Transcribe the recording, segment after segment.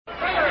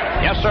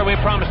sir, we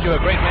promised you a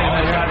great main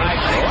event here tonight.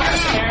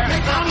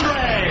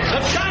 Andre, the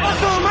China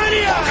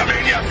Hulkamania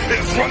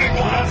is running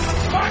wild.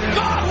 My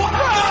God, what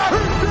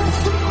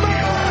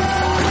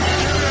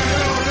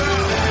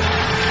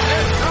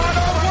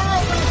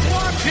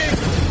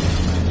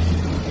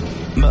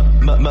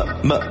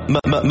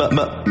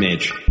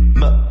Midge.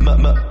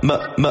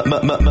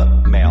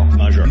 Male.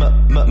 Measure.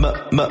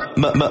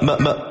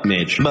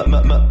 Midge.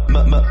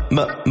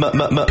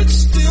 It's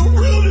still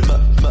rooted.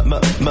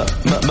 Midge. Male.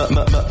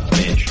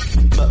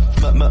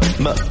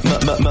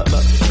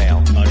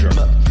 Measure.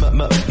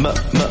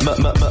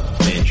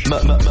 Midge.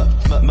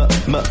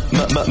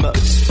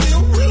 It's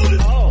still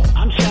rooted. Oh,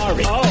 I'm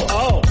sorry.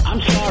 Oh,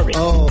 I'm sorry.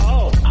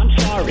 Oh, I'm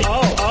sorry.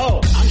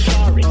 Oh,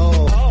 I'm sorry.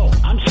 Oh,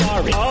 I'm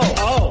sorry.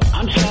 Oh,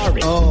 I'm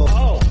sorry.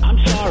 Oh,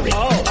 I'm sorry.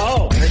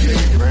 Oh.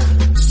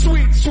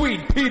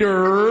 Sweet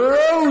Peter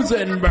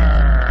Rosenberg.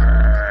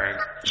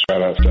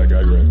 Shout out to that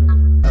guy, Greg.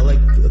 I like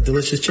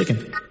delicious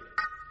chicken.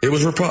 It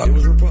was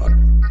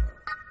Rapod.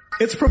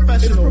 It's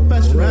professional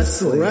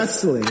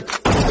wrestling.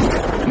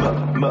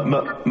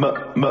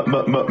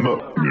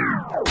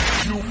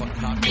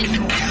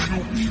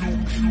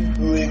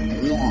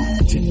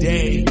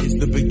 Today is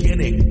the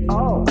beginning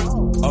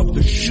of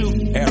the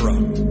shoot era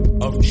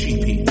of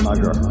GP.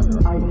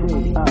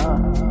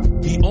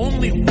 The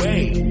only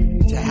way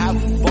to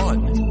have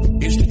fun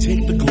is to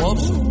take the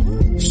gloves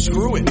off.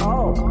 Screw it.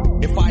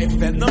 If I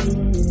offend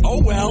them,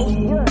 oh well.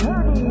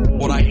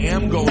 What I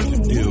am going to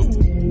do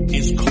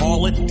is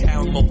call it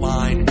down the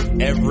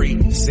line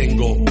every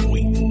single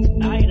week.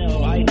 I know.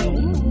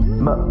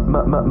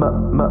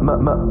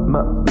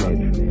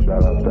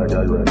 Shout out to that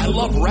guy, Greg. I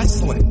love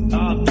wrestling.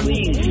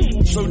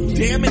 Please. So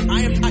damn it,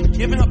 I am not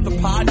giving up the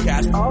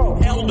podcast.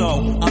 Hell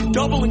no. I'm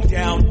doubling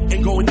down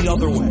and going the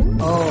other way.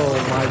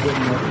 Oh my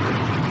goodness.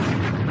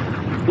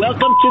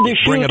 Welcome to the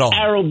Bring shoot, it on.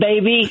 Arrow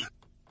baby.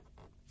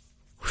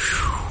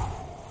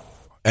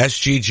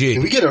 SGG.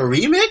 Did we get a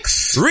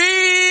remix?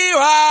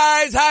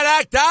 Rewind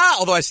Selector.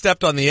 Although I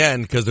stepped on the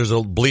end because there's a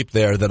bleep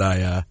there that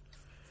I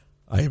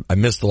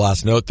missed the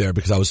last note there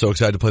because I was so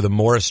excited to play the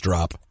Morris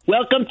drop.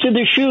 Welcome to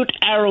the shoot,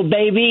 Arrow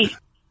baby.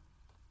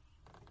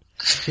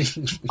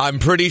 I'm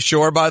pretty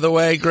sure, by the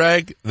way,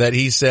 Greg, that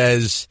he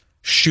says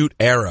shoot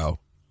arrow.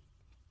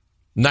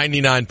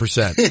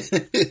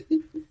 99%.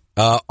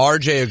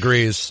 RJ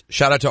agrees.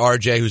 Shout out to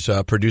RJ who's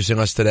producing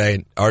us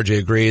today. RJ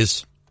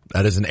agrees.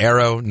 That is an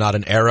arrow, not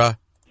an era.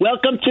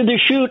 Welcome to the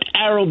shoot,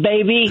 Arrow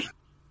baby.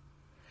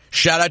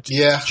 Shout out to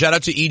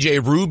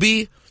EJ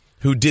Ruby,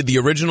 who did the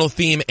original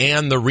theme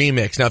and the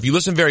remix. Now, if you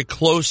listen very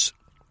close,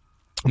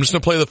 I'm just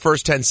going to play the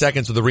first 10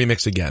 seconds of the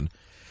remix again.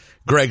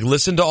 Greg,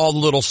 listen to all the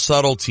little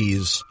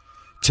subtleties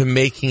to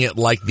making it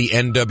like the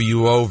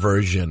NWO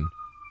version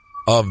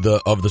of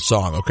the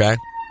song, okay?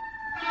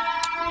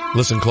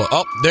 Listen close.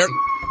 Oh,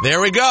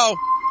 there we go.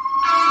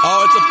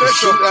 Oh, it's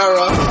official. Shoot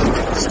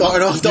era.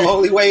 Starting off the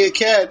only way it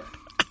can.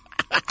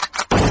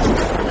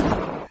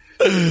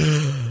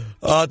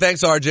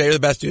 Thanks, RJ. You're the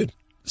best, dude.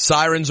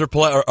 Sirens are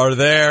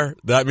there.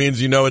 That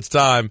means you know it's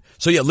time.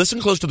 So yeah, listen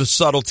close to the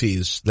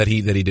subtleties that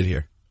he did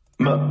here.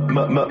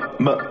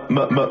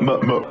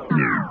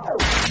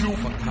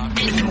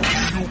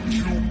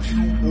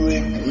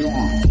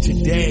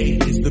 Today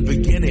is the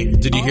beginning.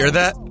 Did you hear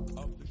that?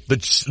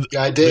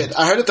 Yeah, I did.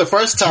 I heard it the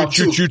first time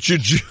too.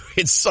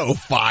 It's so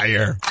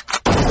fire.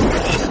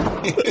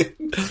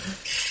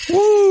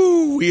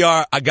 Woo! We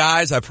are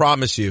guys. I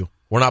promise you,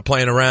 we're not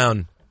playing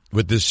around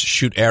with this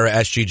shoot era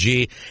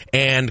SGG.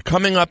 And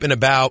coming up in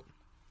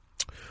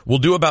we'll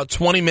do about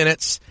 20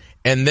 minutes,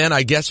 and then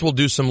I guess we'll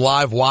do some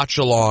live watch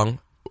along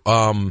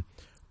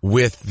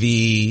with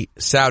the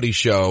Saudi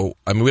show.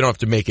 I mean, we don't have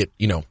to make it,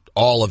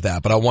 all of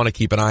that, but I want to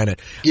keep an eye on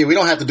it. Yeah, we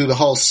don't have to do the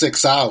whole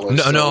 6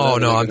 hours. No.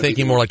 I'm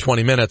thinking more like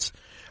 20 minutes.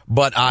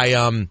 But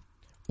I'm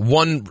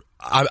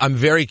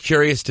very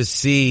curious to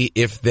see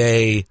if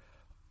they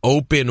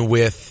open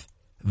with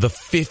the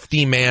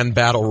 50-man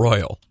battle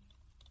royal.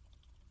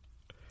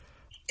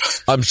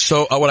 When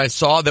I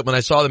saw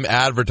them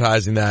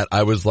advertising that,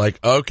 I was like,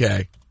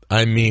 okay.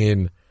 I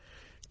mean,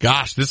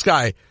 gosh, this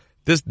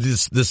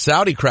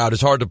Saudi crowd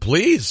is hard to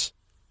please.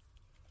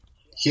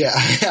 Yeah,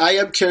 I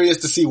am curious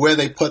to see where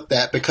they put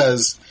that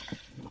because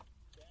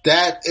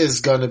that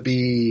is going to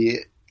be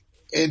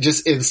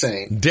just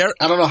insane.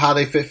 I don't know how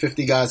they fit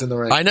 50 guys in the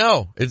ring. I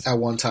know. At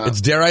one time.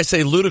 It's, dare I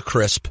say,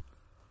 ludicrous.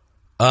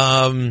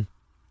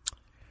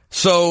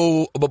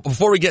 So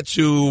before we get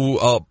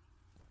to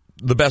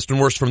the best and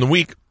worst from the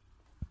week,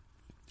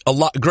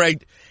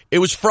 Greg, it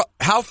was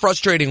how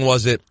frustrating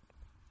was it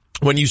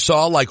when you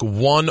saw like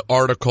one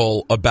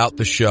article about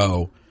the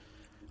show?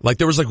 Like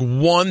there was like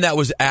one that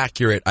was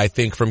accurate, I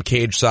think, from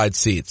Cage Side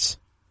Seats.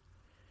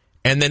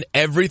 And then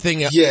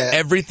everything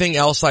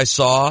else I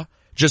saw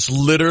just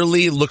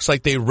literally looks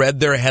like they read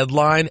their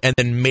headline and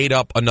then made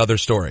up another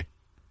story.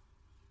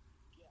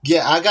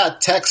 Yeah, I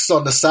got texts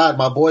on the side.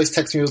 My boys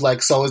texted me, was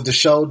like, so is the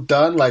show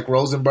done? Like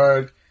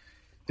Rosenberg,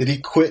 did he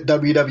quit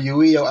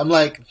WWE? I'm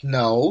like,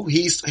 no,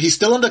 he's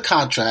still under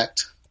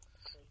contract.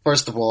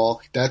 First of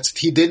all,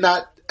 he did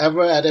not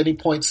ever at any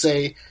point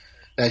say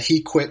that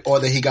he quit or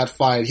that he got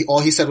fired. All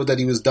he said was that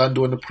he was done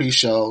doing the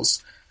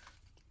pre-shows,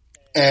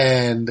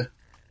 and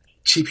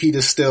Cheap Heat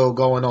is still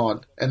going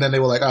on. And then they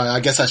were like, all right, I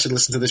guess I should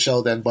listen to the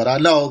show then. But I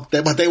know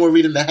but they were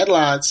reading the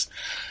headlines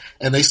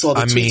and they saw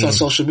the tweets on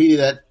social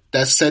media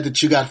that said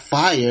that you got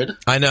fired.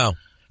 I know.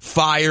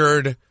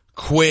 Fired,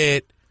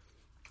 quit.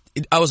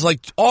 I was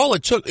like,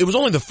 it was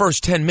only the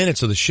first 10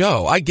 minutes of the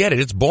show. I get it.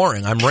 It's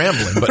boring. I'm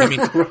rambling. But I mean,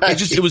 right.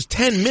 It was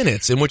 10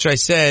 minutes in which I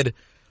said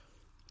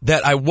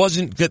that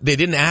they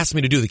didn't ask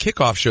me to do the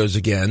kickoff shows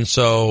again.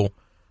 So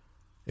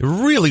it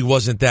really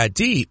wasn't that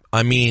deep.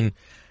 I mean,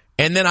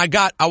 and then I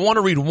want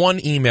to read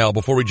one email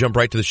before we jump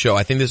right to the show.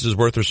 I think this is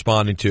worth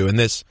responding to.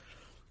 And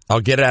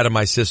I'll get it out of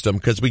my system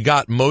because we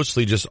got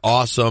mostly just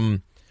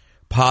awesome,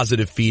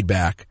 positive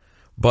feedback.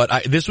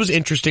 But this was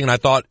interesting, and I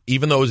thought,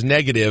 even though it was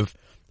negative,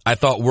 I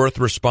thought worth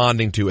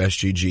responding to,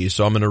 SGG.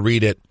 So I'm going to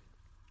read it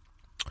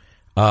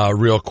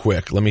real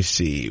quick. Let me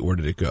see. Where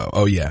did it go?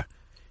 Oh, yeah.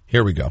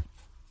 Here we go.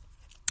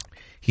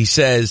 He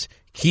says,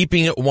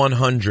 keeping it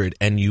 100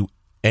 and you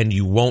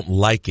won't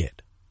like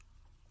it.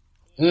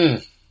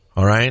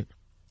 All right?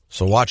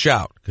 So watch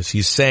out, because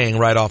he's saying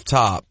right off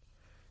top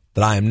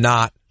that I am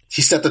not.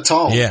 He set the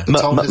tone. Yeah.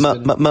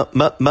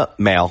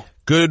 Male.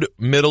 Good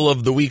middle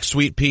of the week,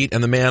 Sweet Pete,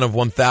 and the man of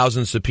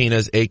 1,000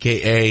 subpoenas,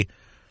 a.k.a.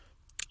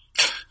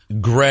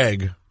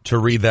 Greg, to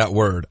read that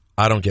word.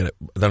 I don't get it.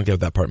 I don't get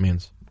what that part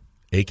means.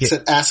 He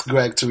said ask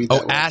Greg to read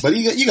that word. But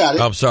you got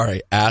it. I'm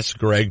sorry. Ask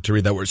Greg to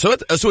read that word. So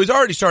he's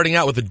already starting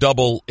out with a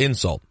double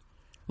insult.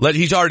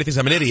 He already thinks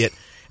I'm an idiot.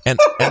 And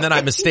then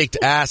I mistake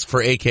to ask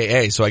for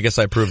AKA, so I guess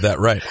I proved that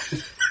right.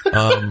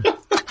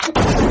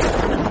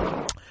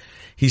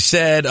 He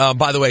said,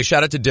 by the way,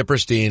 shout out to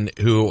Dipperstein,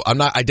 who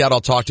I doubt I'll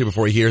talk to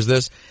before he hears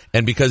this.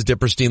 And because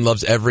Dipperstein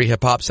loves every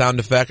hip hop sound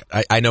effect,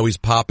 I know he's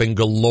popping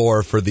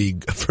galore for the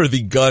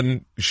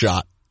gun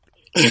shot.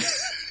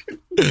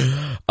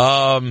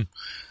 All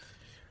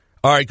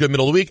right, good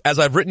middle of the week. As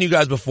I've written you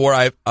guys before,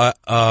 I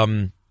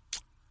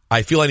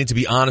feel I need to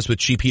be honest with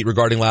Cheap Heat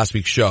regarding last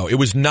week's show. It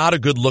was not a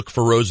good look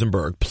for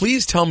Rosenberg.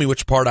 Please tell me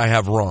which part I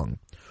have wrong.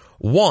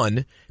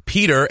 1,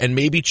 Peter, and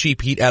maybe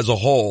Cheap Heat as a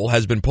whole,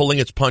 has been pulling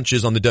its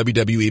punches on the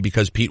WWE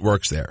because Pete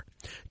works there.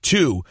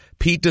 2,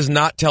 Pete does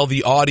not tell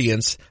the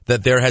audience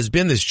that there has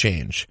been this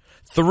change.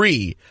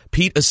 3,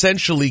 Pete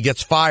essentially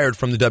gets fired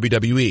from the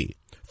WWE.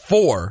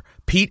 4,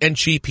 Pete and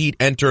Cheap Heat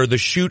enter the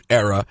shoot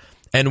era,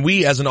 and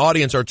we as an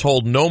audience are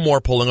told no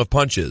more pulling of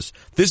punches.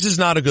 This is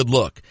not a good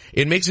look.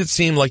 It makes it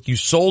seem like you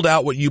sold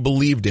out what you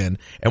believed in,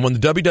 and when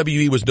the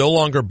WWE was no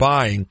longer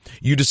buying,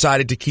 you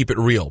decided to keep it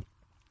real.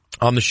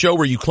 On the show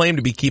where you claim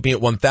to be keeping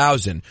it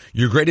 1,000,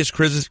 your greatest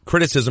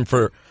criticism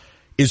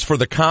is for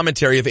the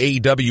commentary of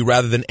AEW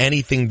rather than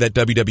anything that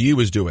WWE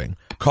was doing.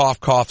 Cough,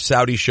 cough,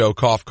 Saudi show,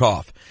 cough,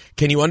 cough.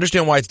 Can you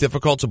understand why it's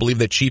difficult to believe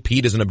that Cheap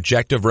Heat is an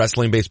objective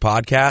wrestling-based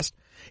podcast?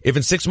 If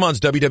in 6 months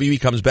WWE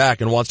comes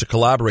back and wants to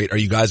collaborate, are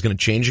you guys going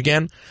to change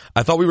again?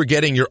 I thought we were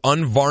getting your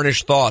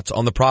unvarnished thoughts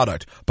on the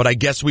product, but I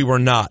guess we were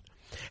not.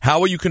 How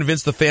will you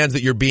convince the fans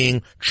that you're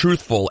being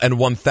truthful and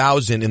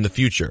 1,000 in the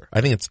future?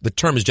 I think the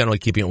term is generally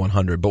keeping it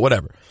 100, but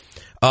whatever.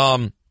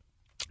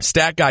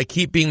 Stat guy,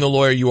 keep being the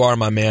lawyer you are,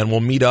 my man. We'll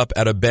meet up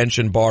at a bench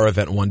and bar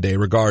event one day.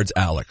 Regards,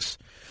 Alex.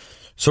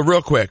 So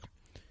real quick,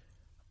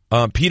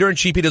 Peter and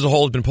Cheap Heat as a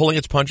whole has been pulling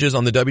its punches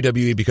on the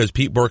WWE because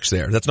Pete works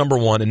there. That's number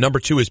 1. And number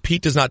 2 is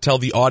Pete does not tell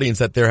the audience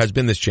that there has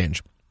been this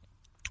change.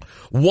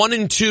 1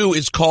 and 2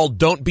 is called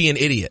Don't Be an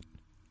Idiot.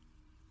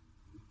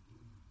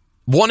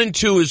 1 and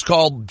 2 is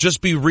called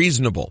Just Be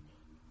Reasonable.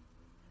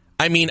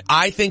 I mean,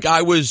 I think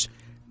I was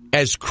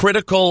as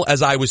critical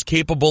as I was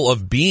capable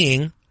of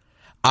being.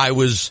 I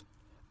was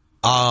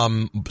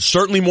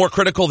certainly more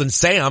critical than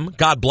Sam.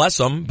 God bless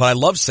him, but I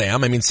love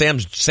Sam. I mean, Sam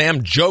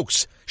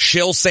jokes.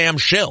 Shill Sam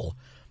shill.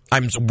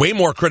 I'm way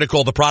more critical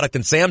of the product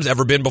than Sam's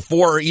ever been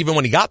before, or even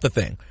when he got the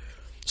thing.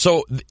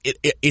 So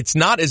it's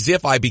not as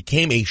if I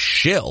became a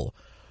shill,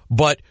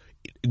 but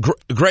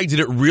Greg, did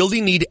it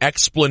really need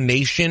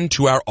explanation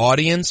to our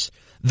audience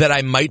that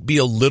I might be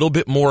a little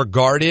bit more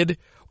guarded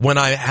when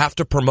I have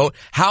to promote?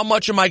 How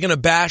much am I going to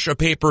bash a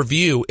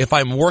pay-per-view if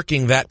I'm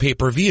working that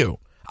pay-per-view?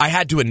 I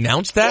had to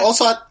announce that?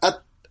 Also,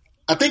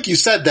 I think you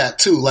said that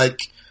too.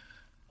 Like,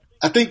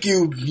 I think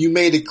you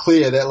made it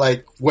clear that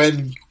like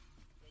when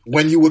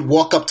you would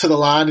walk up to the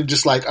line and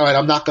just like, all right,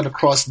 I'm not going to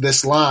cross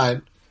this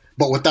line,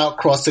 but without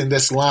crossing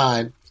this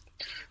line,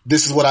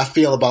 this is what I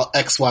feel about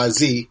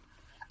XYZ.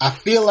 I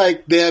feel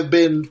like there've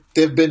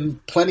been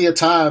plenty of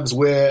times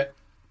where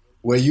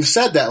you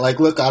said that, like,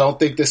 look, I don't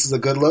think this is a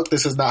good look.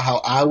 This is not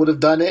how I would have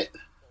done it,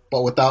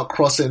 but without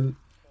crossing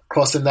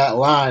that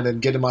line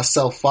and getting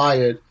myself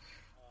fired,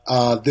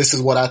 this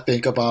is what I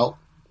think about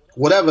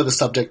whatever the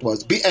subject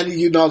was. And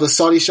you know, the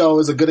Saudi show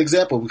is a good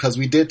example because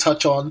we did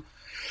touch on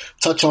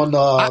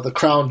the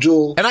crown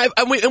jewel,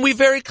 and we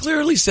very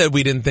clearly said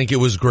we didn't think it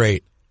was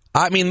great.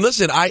 I mean,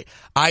 listen,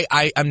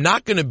 I'm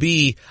not going to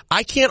be.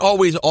 We can't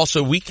always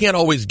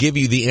give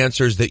you the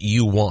answers that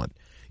you want.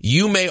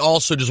 You may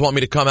also just want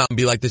me to come out and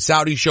be like, the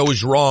Saudi show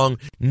is wrong.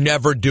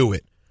 Never do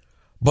it.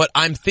 But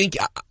I'm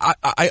thinking,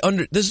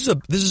 this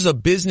is a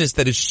business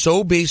that is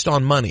so based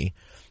on money,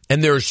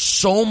 and there's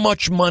so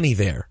much money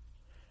there.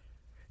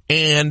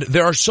 And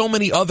there are so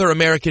many other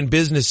American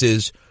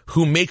businesses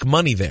who make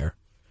money there.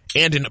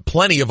 And in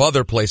plenty of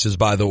other places,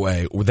 by the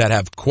way, that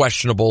have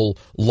questionable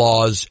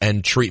laws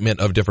and treatment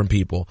of different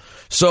people.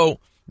 So,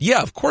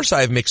 yeah, of course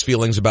I have mixed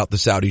feelings about the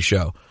Saudi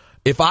show.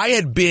 If I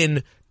had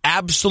been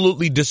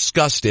absolutely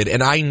disgusted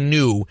and I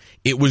knew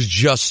it was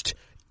just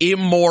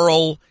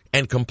immoral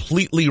and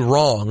completely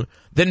wrong,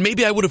 then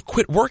maybe I would have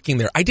quit working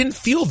there. I didn't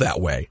feel that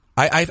way.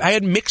 I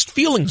had mixed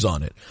feelings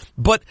on it.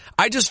 But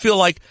I just feel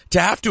like to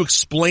have to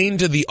explain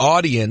to the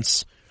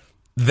audience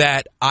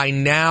that I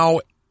now,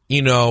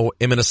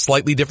 am in a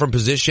slightly different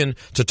position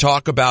to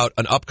talk about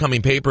an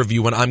upcoming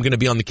pay-per-view when I'm going to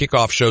be on the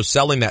kickoff show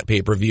selling that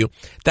pay-per-view,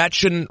 that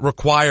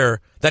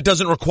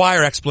doesn't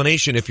require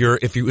explanation if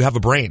you have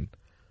a brain.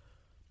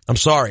 I'm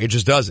sorry, it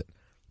just doesn't.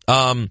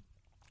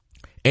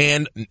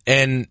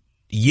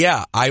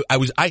 Yeah,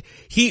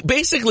 he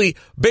basically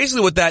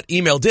what that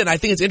email did, I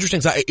think it's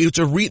interesting,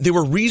 they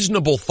were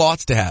reasonable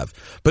thoughts to have,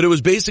 but it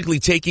was basically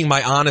taking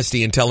my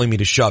honesty and telling me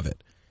to shove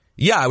it.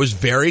 Yeah, I was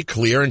very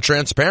clear and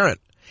transparent.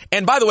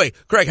 And by the way,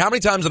 Greg, how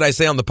many times did I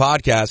say on the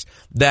podcast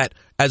that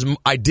as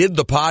I did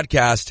the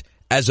podcast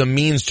as a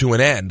means to an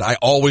end, I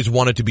always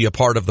wanted to be a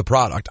part of the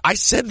product? I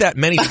said that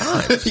many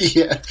times.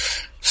 Yeah.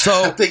 So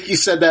I think you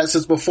said that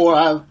since before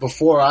I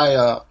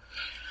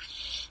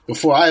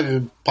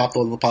even popped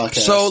on the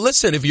podcast. So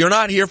listen, if you're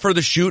not here for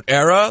the shoot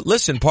era,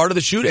 listen, part of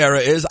the shoot era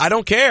is I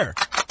don't care.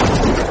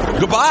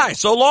 Goodbye.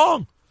 So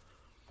long.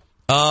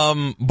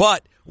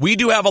 But we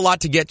do have a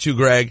lot to get to,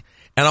 Greg,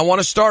 and I want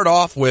to start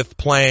off with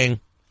playing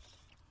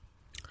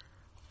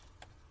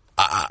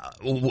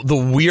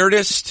the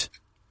weirdest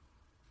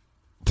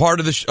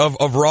part of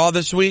of Raw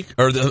this week,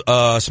 or the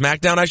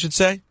SmackDown, I should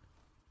say.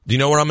 Do you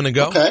know where I'm going to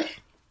go? Okay.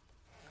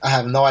 I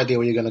have no idea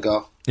where you're going to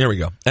go. Here we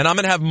go. And I'm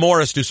going to have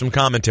Morris do some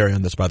commentary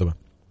on this, by the way.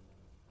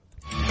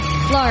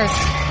 Lars,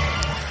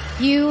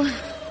 you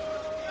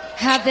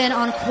have been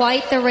on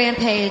quite the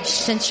rampage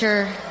since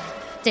your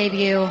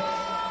debut.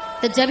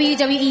 The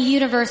WWE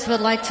Universe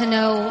would like to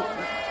know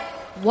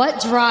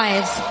what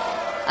drives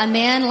a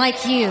man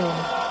like you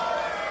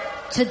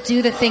to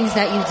do the things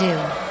that you do.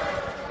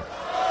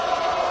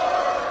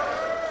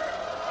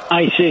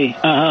 I see.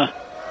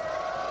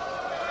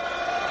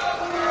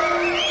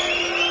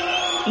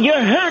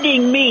 You're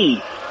hurting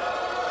me.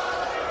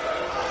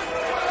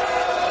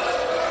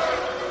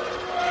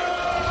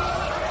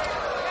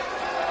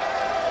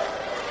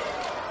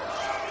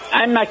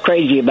 I'm not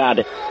crazy about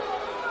it.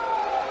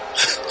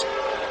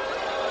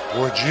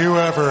 Would you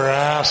ever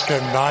ask a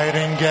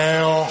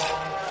nightingale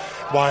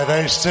why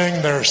they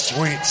sing their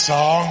sweet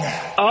song?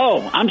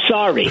 Oh, I'm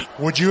sorry.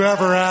 Would you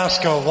ever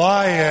ask a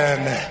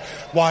lion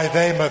why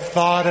they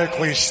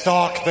methodically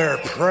stalk their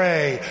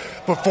prey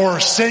before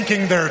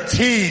sinking their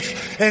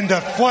teeth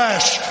into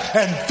flesh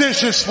and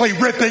viciously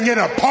ripping it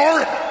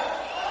apart?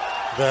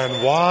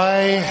 Then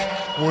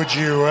why would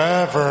you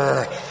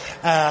ever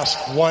ask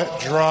what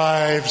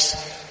drives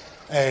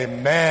a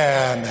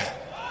man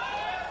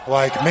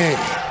like me?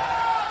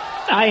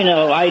 I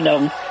know.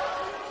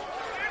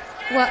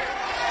 What?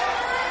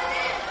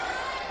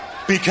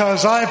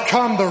 Because I've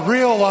come to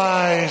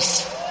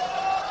realize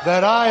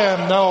that I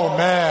am no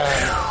man.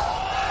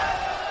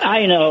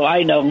 I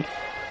know.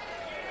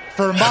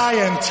 For my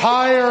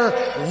entire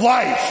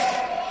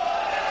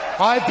life,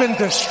 I've been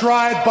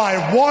described by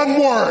one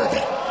word.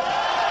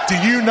 Do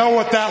you know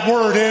what that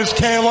word is,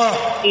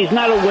 Kayla? He's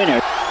not a winner.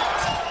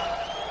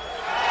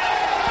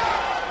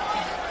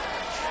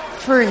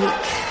 Freak.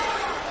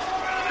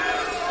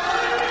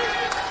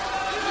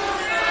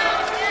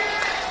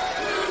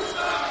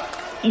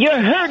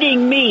 You're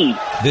hurting me.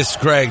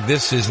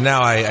 This is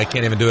now, I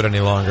can't even do it any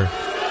longer.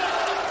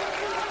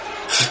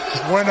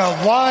 When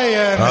a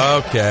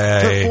lion...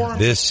 Okay,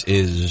 this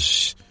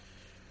is...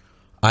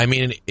 I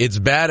mean, it's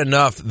bad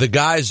enough. The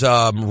guy's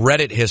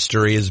Reddit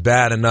history is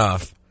bad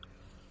enough.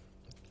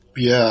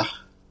 Yeah.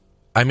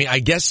 I mean, I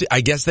guess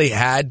they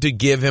had to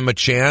give him a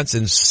chance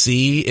and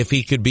see if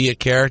he could be a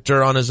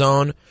character on his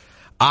own.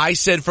 I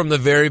said from the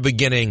very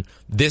beginning,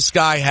 this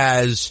guy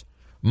has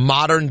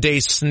modern day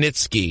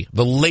Snitsky,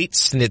 the late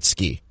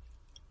Snitsky.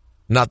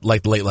 Not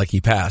like late like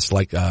he passed,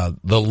 like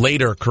the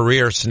later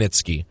career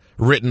Snitsky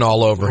written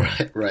all over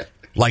him. Right.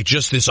 Like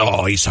just this,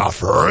 oh, he's a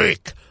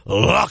freak.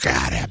 Look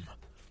at him.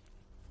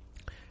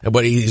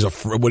 But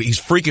he's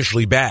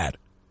freakishly bad.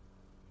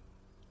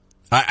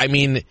 I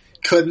mean,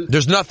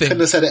 there's nothing.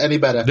 Couldn't have said it any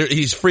better.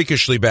 He's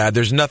freakishly bad.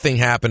 There's nothing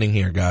happening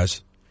here,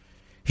 guys.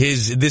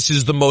 This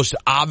is the most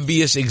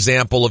obvious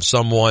example of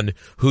someone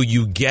who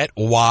you get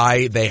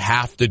why they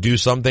have to do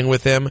something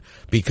with him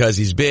because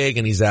he's big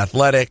and he's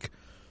athletic.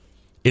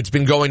 It's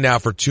been going now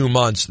for 2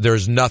 months.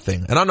 There's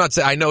nothing. And I'm not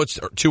saying, I know it's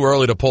too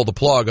early to pull the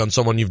plug on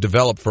someone you've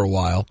developed for a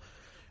while.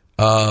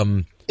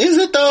 Is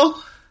it though?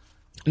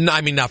 No,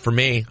 I mean, not for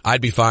me.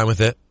 I'd be fine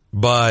with it,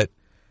 but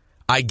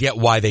I get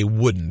why they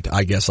wouldn't,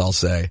 I guess I'll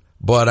say.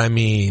 But I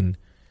mean,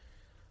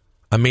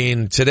 I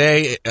mean,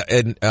 today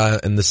in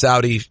the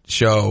Saudi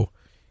show,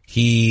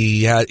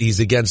 he's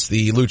against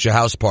the Lucha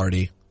House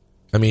Party.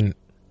 I mean,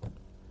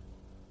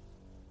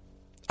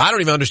 I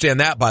don't even understand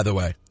that, by the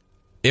way.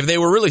 If they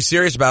were really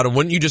serious about him,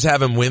 wouldn't you just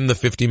have him win the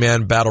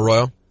 50-man Battle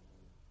Royal?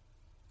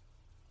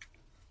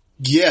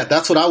 Yeah,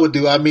 that's what I would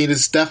do. I mean,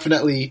 it's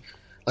definitely,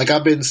 like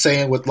I've been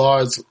saying with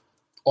Lars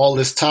all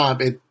this time,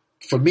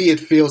 for me it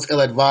feels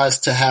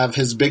ill-advised to have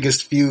his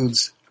biggest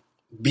feuds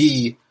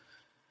be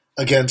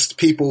against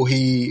people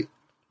he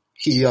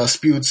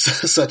spewed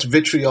such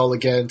vitriol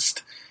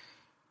against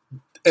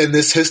in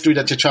this history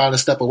that you're trying to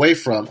step away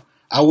from.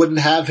 I wouldn't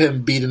have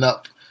him beating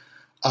up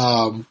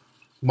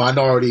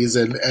minorities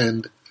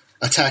and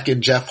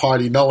attacking Jeff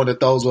Hardy, knowing that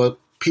those were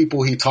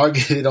people he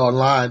targeted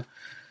online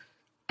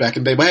back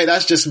in the day. But hey,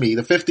 that's just me.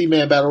 The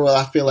 50-man Battle Royal,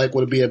 I feel like,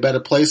 would be a better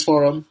place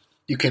for him.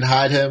 You can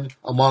hide him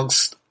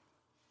amongst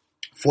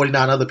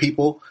 49 other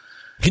people.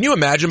 Can you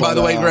imagine, by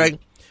the way, Greg,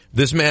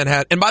 this man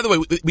had, and by the way,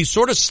 we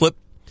sort of slipped,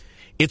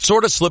 it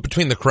sort of slipped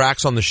between the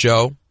cracks on the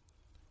show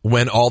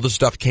when all the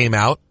stuff came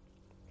out.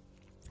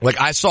 Like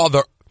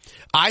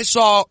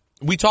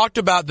we talked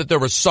about that there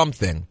was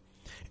something,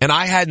 and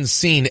I hadn't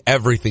seen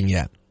everything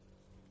yet.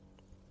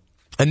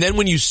 And then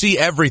when you see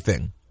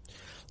everything,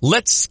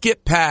 let's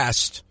skip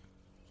past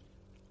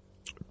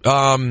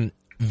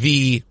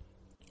the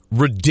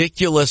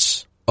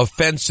ridiculous,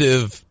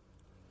 offensive,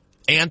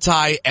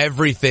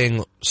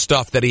 anti-everything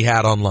stuff that he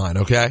had online,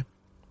 okay?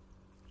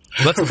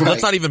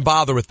 Let's not even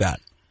bother with that.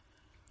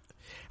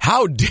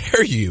 How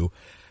dare you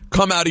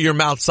come out of your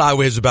mouth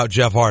sideways about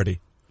Jeff Hardy?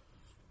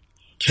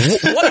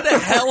 What the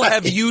hell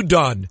have you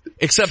done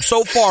except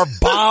so far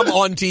bomb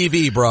on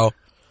TV, bro?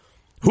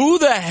 Who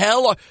the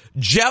hell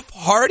Jeff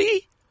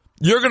Hardy?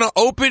 You're going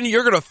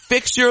to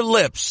fix your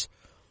lips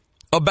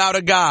about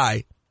a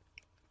guy.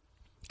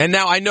 And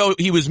now I know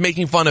he was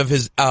making fun of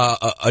his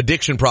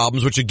addiction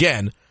problems, which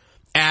again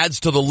adds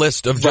to the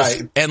list of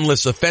just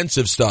endless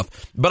offensive stuff.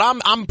 But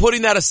I'm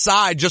putting that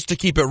aside just to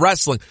keep it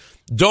wrestling.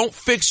 Don't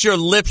fix your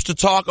lips to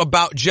talk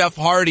about Jeff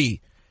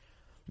Hardy.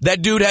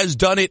 That dude has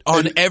done it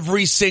on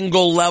every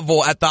single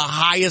level at the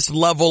highest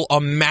level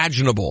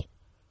imaginable.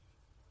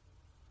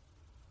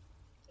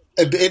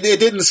 It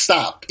didn't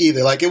stop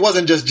either. Like, it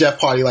wasn't just Jeff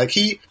Hardy. Like,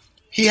 he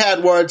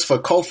had words for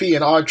Kofi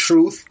and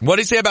R-Truth. What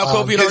did he say about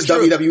Kofi and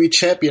R-Truth? His WWE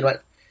champion, right?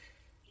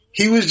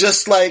 He was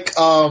just like,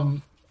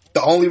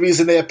 the only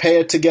reason they're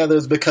paired together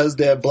is because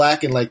they're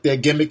black, and like their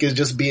gimmick is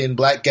just being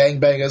black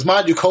gangbangers.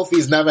 Mind you, Kofi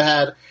has never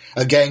had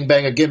a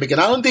gangbanger gimmick, and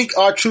I don't think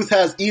R-Truth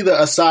has either,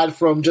 aside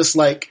from just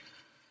like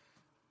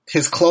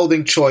his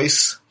clothing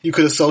choice you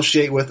could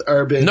associate with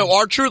urban. No,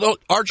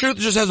 R-Truth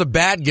just has a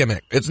bad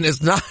gimmick.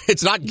 It's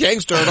not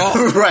gangster at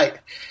all. Right.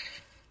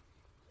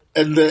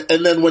 And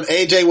then when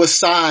AJ was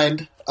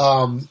signed,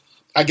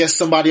 I guess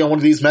somebody on one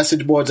of these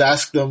message boards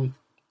asked him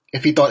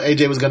if he thought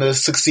AJ was going to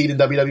succeed in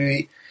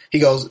WWE. He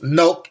goes,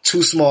 nope,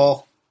 too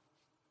small.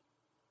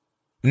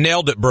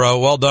 Nailed it, bro.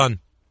 Well done.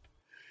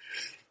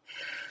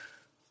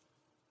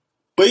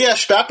 But yeah,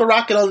 strap a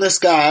rocket on this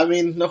guy. I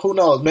mean, who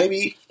knows?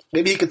 Maybe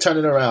he could turn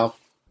it around.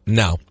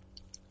 No.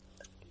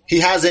 He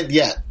hasn't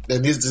yet.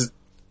 And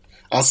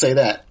I'll say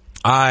that.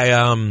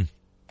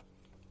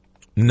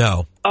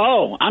 No.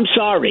 Oh, I'm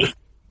sorry.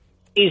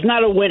 He's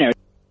not a winner.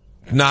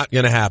 Not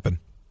going to happen.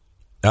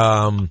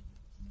 I'll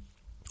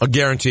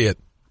guarantee it.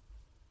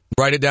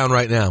 Write it down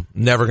right now.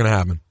 Never going to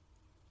happen.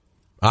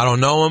 I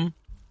don't know him.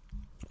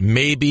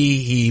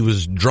 Maybe he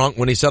was drunk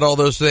when he said all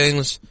those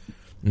things.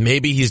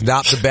 Maybe he's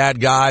not the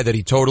bad guy that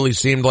he totally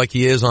seemed like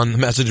he is on the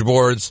message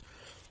boards.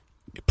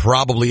 He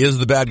probably is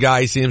the bad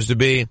guy he seems to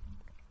be.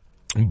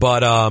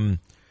 But,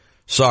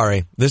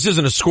 sorry. This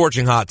isn't a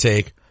scorching hot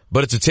take,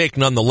 but it's a take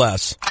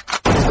nonetheless.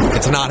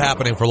 It's not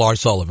happening for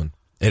Lars Sullivan.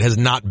 It has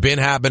not been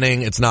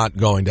happening. It's not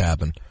going to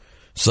happen.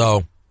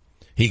 So,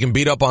 he can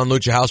beat up on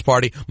Lucha House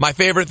Party. My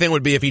favorite thing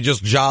would be if he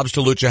just jobs to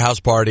Lucha House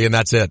Party and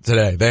that's it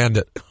today. They end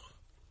it.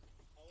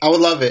 I would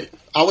love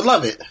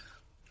it.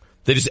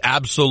 They just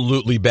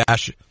absolutely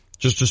bash it.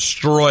 Just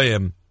destroy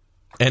him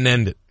and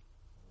end it.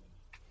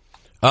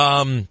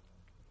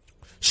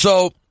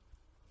 So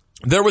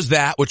there was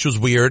that, which was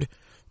weird.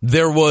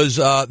 There was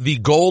the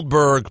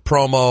Goldberg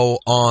promo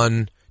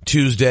on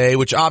Tuesday,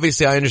 which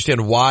obviously I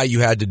understand why you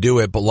had to do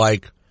it, but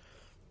like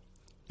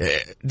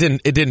it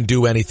didn't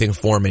do anything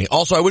for me.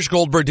 Also, I wish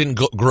Goldberg didn't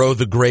grow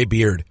the gray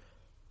beard.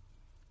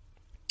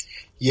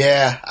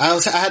 Yeah, I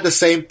had the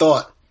same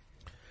thought.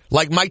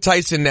 Like Mike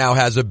Tyson now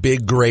has a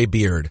big gray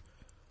beard.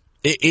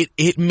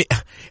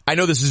 I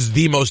know this is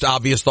the most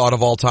obvious thought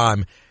of all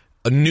time.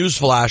 A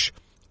newsflash: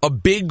 a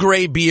big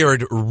gray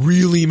beard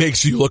really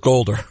makes you look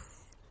older.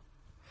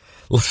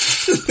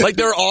 Like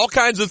there are all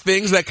kinds of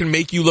things that can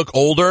make you look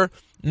older.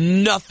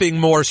 Nothing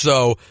more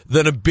so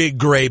than a big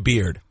gray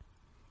beard.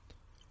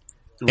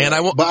 And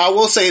but I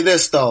will say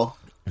this though.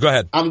 Go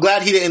ahead. I'm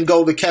glad he didn't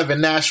go the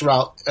Kevin Nash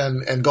route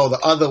and go the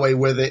other way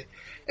with it,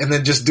 and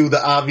then just do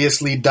the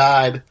obviously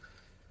dyed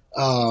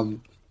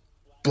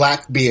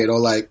black beard, or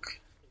like,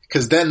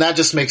 because then that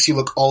just makes you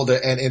look older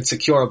and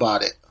insecure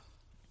about it.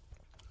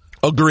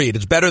 Agreed.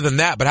 It's better than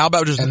that. But how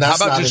about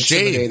just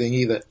shave?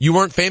 Either. You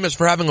weren't famous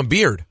for having a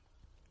beard.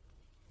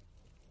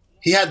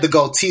 He had the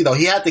goatee though.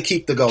 He had to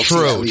keep the goatee.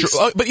 True.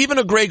 But even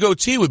a gray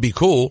goatee would be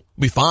cool.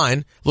 Be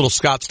fine. Little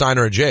Scott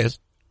Steiner at Jay's.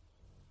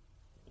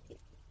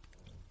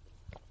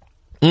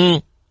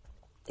 By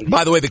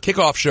the way, the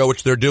kickoff show,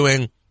 which they're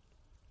doing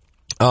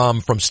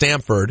from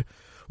Stamford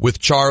with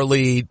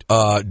Charlie,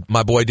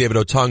 my boy David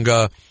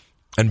Otunga,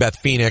 and Beth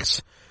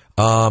Phoenix.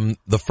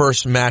 The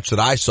first match that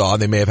I saw,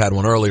 they may have had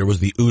one earlier, was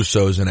the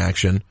Usos in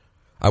action.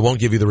 I won't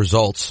give you the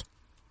results,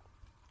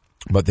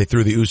 but they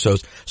threw the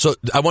Usos. So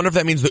I wonder if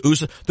that means the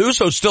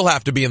Usos still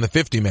have to be in the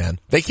 50-man.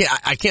 They can't.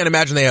 I can't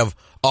imagine they have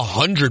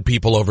 100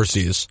 people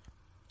overseas.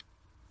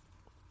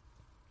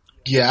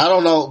 Yeah, I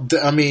don't know.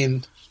 I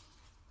mean,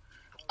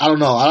 I don't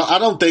know. I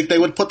don't think they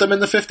would put them in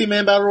the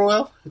 50-man battle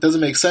royal. It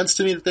doesn't make sense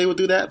to me that they would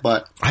do that.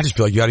 But I just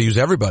feel like you got to use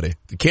everybody.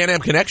 The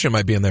Can-Am Connection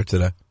might be in there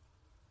today.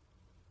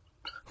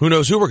 Who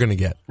knows who we're going to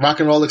get? Rock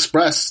and Roll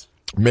Express.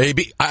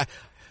 Maybe.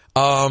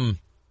 Do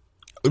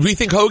you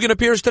think Hogan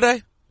appears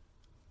today?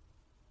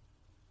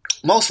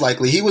 Most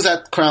likely. He was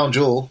at Crown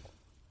Jewel.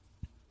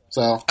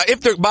 So,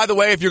 by the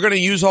way, if you're going to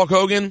use Hulk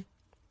Hogan,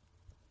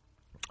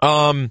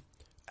 have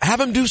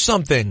him do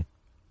something.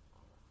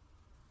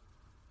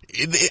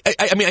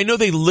 I mean, I know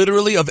they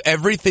literally, of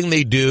everything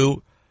they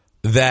do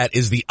that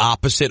is the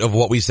opposite of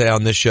what we say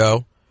on this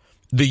show,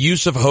 the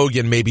use of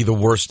Hogan may be the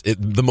worst,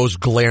 the most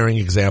glaring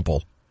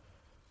example.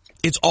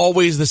 It's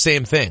always the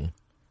same thing.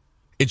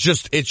 It's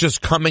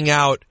just coming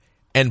out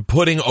and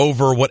putting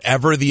over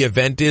whatever the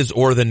event is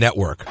or the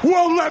network.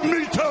 Well, let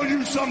me tell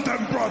you something,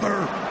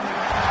 brother.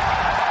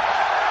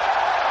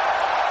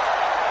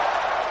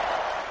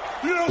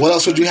 What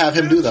else would you have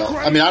him do, though?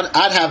 I mean,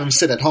 I'd have him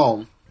sit at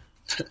home.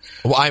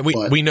 Well,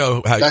 we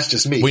know how that's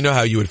just me. We know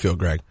how you would feel,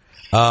 Greg.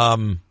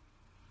 You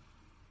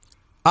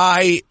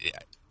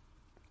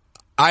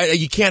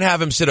can't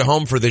have him sit at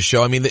home for this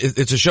show. I mean,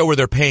 it's a show where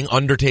they're paying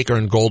Undertaker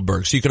and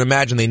Goldberg, so you can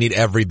imagine they need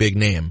every big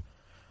name.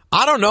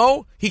 I don't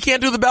know. He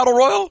can't do the Battle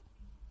Royal?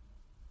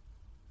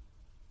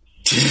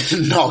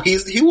 No,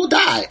 he will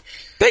die.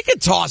 They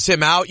could toss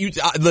him out.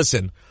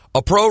 Listen,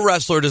 a pro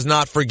wrestler does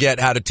not forget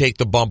how to take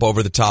the bump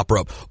over the top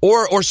rope.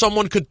 Or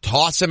someone could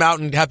toss him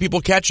out and have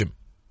people catch him.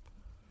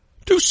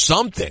 Do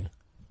something.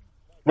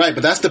 Right,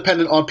 but that's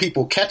dependent on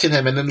people catching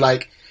him, and then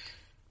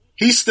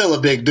he's still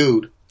a big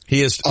dude.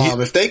 He is.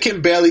 If they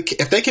can barely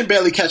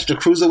catch the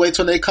cruiserweights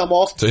when they come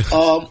off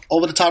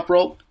over the top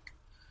rope,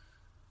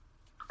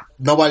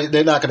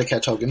 they're not going to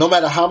catch Hogan. No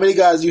matter how many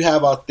guys you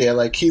have out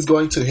there, he's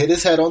going to hit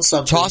his head on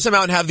something. Toss him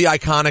out and have the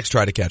Iconics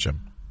try to catch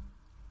him.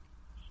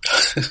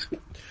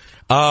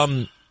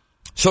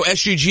 So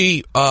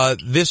SGG,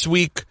 this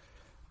week,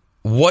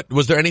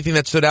 was there anything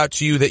that stood out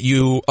to you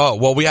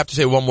that we have to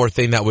say one more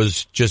thing that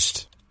was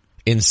just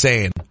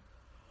insane.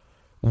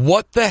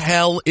 What the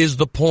hell is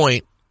the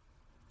point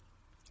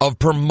of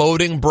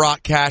promoting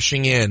Brock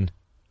cashing in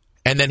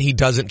and then he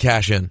doesn't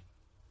cash in?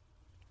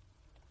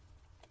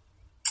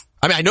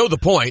 I mean, I know the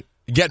point.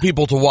 Get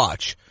people to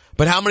watch.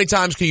 But how many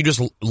times can you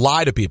just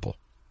lie to people?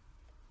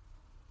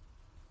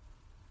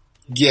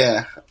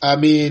 Yeah. I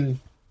mean,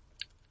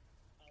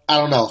 I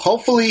don't know.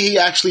 Hopefully he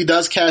actually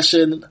does cash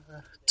in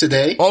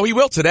today. Oh, he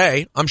will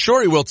today. I'm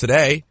sure he will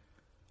today.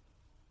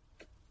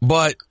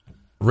 But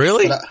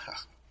really?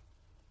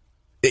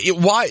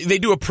 Why? They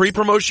do a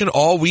pre-promotion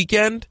all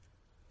weekend?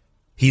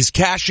 He's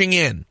cashing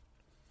in.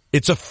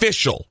 It's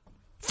official.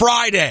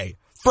 Friday.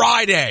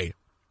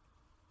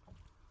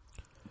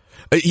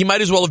 He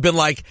might as well have been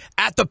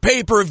at the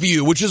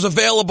pay-per-view, which is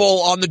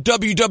available on the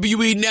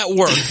WWE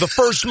Network. The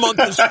first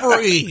month is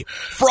free.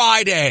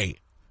 Friday.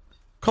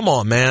 Come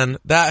on, man.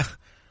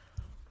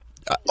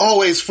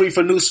 Always free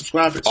for new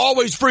subscribers.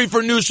 Always free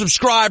for new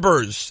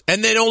subscribers.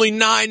 And then only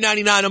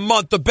 $9.99 a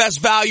month, the best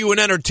value in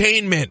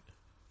entertainment.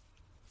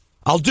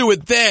 I'll do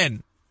it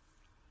then.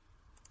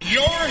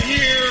 You're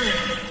here.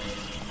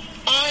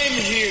 I'm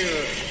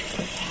here.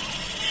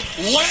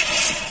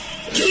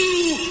 Let's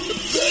do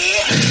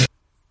this.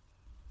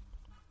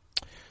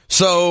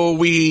 So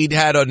we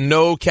had a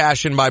no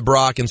cash in by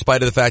Brock in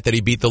spite of the fact that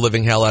he beat the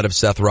living hell out of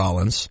Seth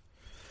Rollins.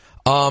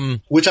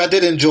 Which I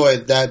did enjoy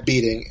that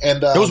beating.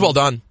 And it was well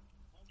done.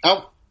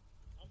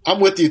 I'm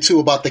with you too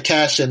about the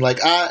cash in.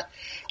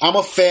 I'm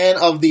a fan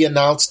of the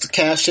announced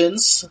cash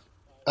ins.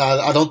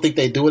 I don't think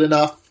they do it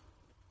enough.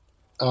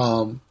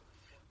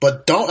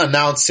 But don't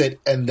announce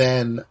it and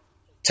then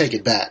take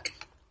it back.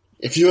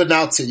 If you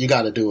announce it, you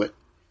got to do it.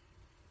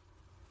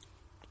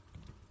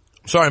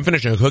 Sorry, I'm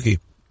finishing a cookie.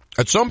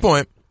 At some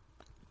point,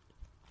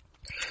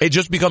 it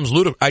just becomes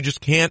ludicrous. I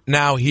just can't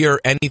now hear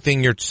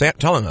anything you're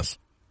telling us.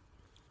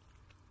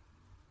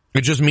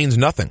 It just means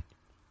nothing.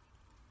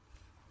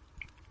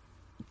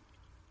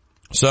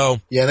 So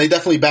yeah, they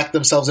definitely backed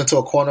themselves into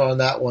a corner on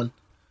that one.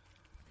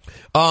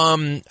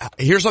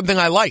 Here's something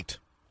I liked.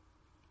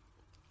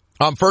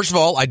 First of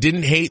all, I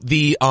didn't hate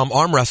the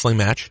arm wrestling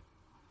match.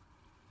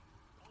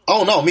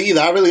 Oh no, me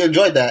either. I really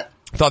enjoyed that.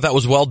 Thought that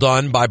was well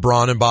done by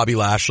Braun and Bobby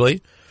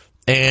Lashley.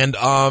 And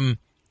I'll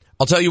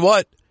tell you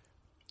what,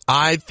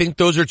 I think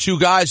those are two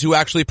guys who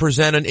actually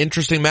present an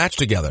interesting match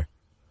together.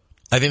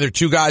 I think they're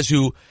two guys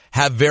who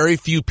have very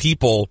few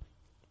people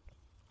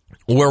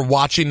where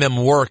watching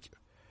them work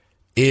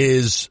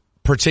is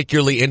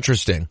particularly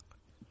interesting.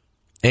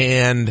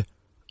 And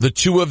the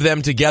two of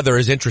them together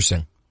is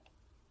interesting.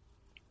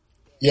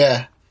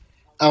 Yeah.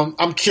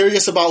 I'm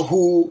curious about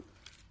who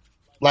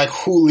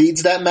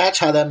leads that match,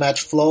 how that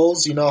match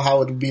flows,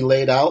 how it would be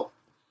laid out.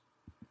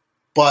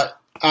 But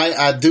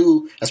I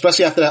do,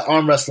 especially after that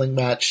arm wrestling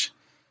match,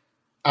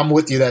 I'm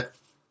with you that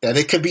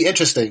it could be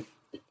interesting.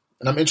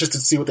 And I'm interested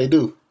to see what they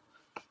do.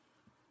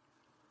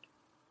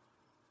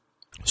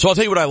 So I'll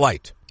tell you what I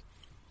liked.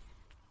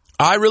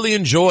 I really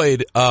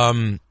enjoyed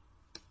the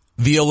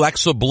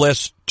Alexa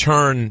Bliss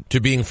turn to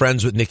being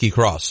friends with Nikki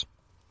Cross.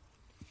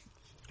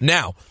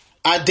 Now,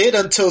 I did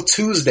until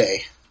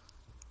Tuesday.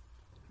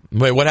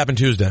 Wait, what happened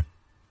Tuesday?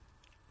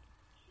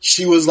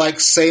 She was like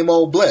same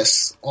old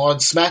Bliss on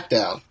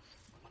SmackDown.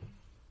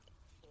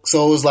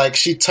 So it was like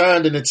she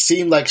turned and it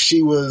seemed like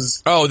she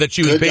was... Oh, that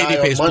she was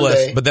babyface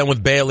Bliss, but then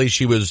with Bayley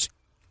she was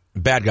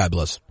bad guy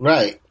Bliss.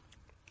 Right.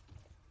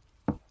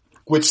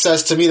 Which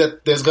says to me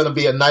that there's going to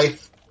be a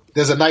knife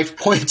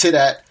pointed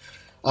at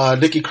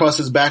Nikki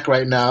Cross's back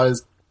right now.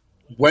 Is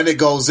when it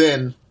goes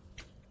in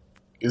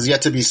is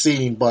yet to be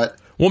seen, but...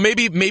 Well,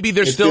 maybe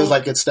there's it still... It feels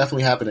like it's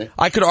definitely happening.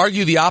 I could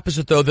argue the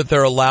opposite, though, that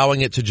they're allowing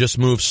it to just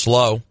move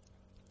slow,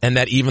 and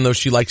that even though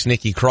she likes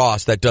Nikki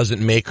Cross, that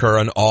doesn't make her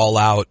an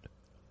all-out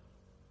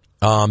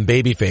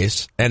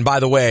babyface. And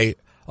by the way,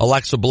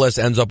 Alexa Bliss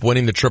ends up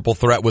winning the triple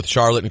threat with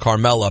Charlotte and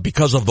Carmella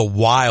because of the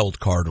wild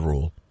card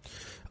rule.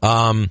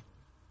 And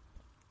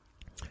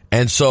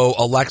so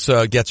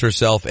Alexa gets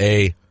herself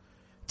a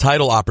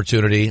title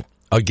opportunity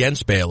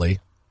against Bayley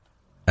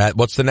at,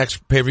 what's the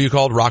next pay-per-view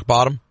called? Rock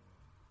Bottom?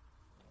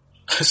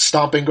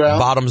 Stomping Ground?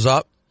 Bottoms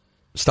Up?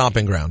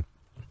 Stomping Ground.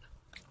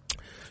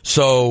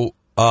 So,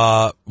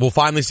 we'll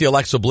finally see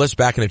Alexa Bliss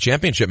back in a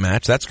championship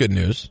match. That's good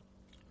news.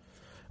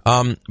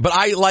 But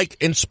I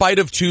in spite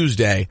of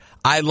Tuesday,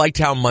 I liked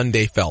how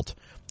Monday felt.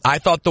 I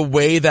thought the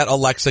way that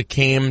Alexa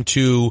came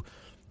to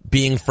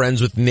being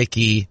friends with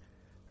Nikki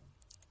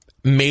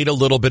made a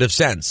little bit of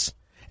sense.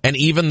 And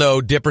even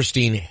though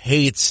Dipperstein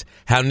hates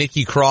how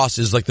Nikki Cross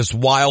is like this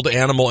wild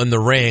animal in the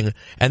ring,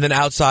 and then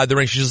outside the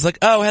ring she's just like,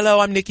 oh, hello,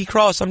 I'm Nikki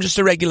Cross. I'm just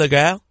a regular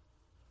girl.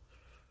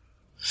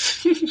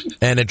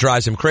 And it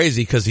drives him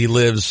crazy because he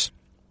lives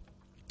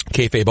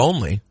kayfabe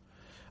only.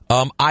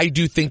 I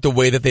do think the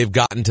way that they've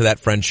gotten to that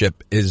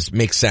friendship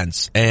makes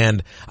sense.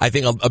 And I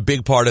think a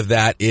big part of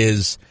that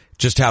is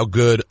just how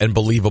good and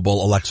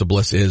believable Alexa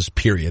Bliss is,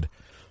 period.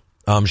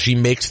 She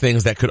makes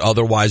things that could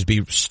otherwise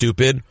be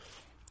stupid,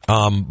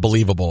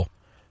 believable.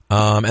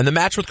 And the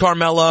match with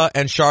Carmella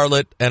and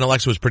Charlotte and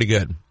Alexa was pretty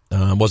good.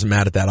 Wasn't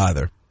mad at that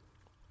either.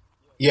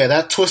 Yeah,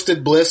 that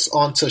twisted Bliss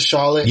onto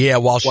Charlotte. Yeah,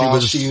 while she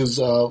was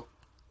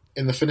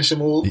in the finishing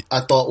move, I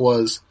thought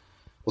was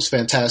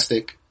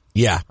fantastic.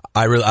 Yeah,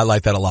 I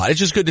like that a lot. It's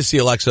just good to see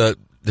Alexa,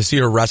 to see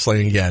her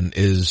wrestling again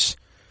is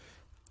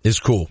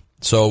cool.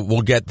 So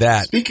we'll get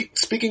that.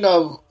 Speaking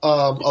of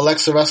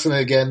Alexa wrestling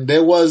again,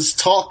 there was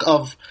talk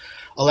of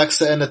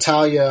Alexa and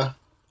Natalya,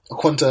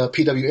 according to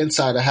PW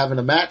Insider, having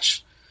a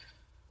match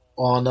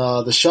on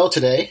the show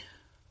today.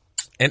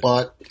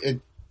 But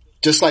it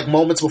just like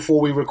moments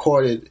before we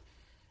recorded,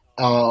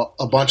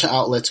 a bunch of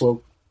outlets were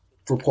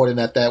reporting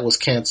that was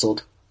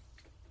canceled.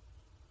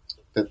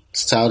 The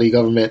Saudi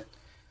government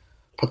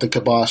put the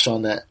kibosh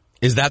on that.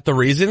 Is that the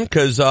reason?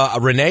 Because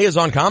Renee is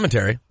on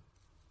commentary.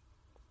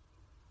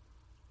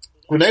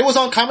 Renee was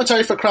on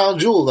commentary for Crown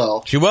Jewel,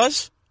 though. She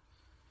was?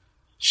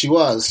 She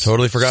was.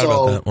 Totally forgot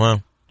about that.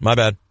 Wow. My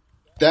bad.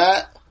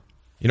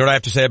 You know what I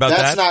have to say about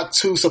that? That's not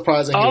too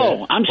surprising.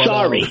 Oh, I'm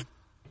sorry.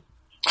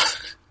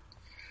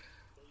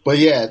 But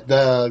yeah,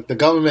 the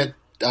government,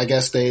 I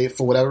guess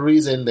for whatever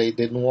reason, they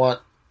didn't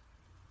want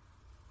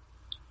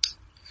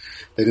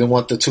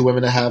the two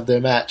women to have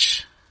their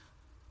match.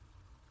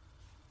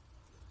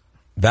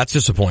 That's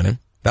disappointing.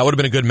 That would have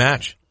been a good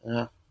match.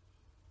 Yeah.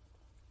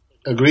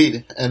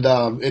 Agreed. And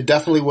it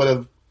definitely would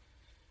have.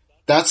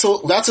 That's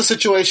a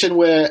situation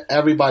where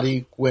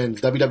everybody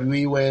wins.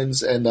 WWE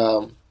wins, and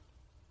the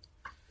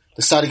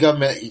Saudi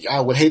government, I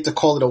would hate to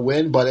call it a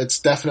win, but it's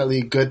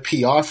definitely good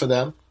PR for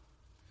them.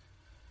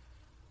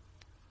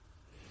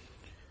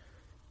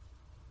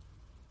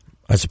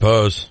 I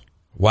suppose.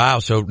 Wow,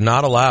 so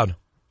not allowed.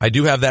 I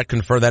do have that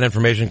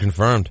information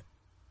confirmed.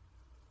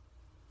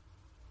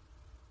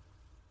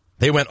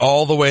 They went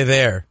all the way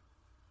there.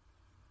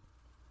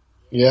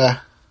 Yeah.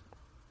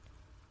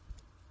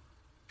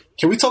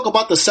 Can we talk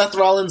about the Seth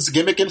Rollins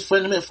gimmick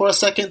infringement for a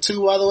second,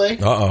 too, by the way?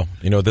 Uh-oh.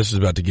 You know what this is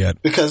about to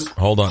get. Because...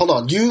 Hold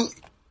on.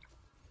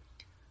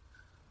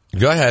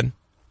 Go ahead.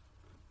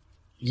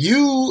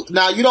 You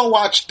don't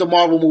watch the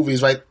Marvel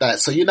movies, right?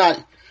 So you're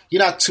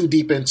not too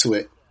deep into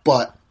it.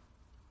 But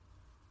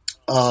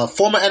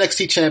former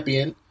NXT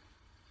champion,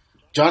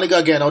 Johnny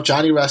Gargano,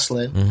 Johnny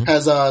Wrestling,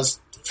 has,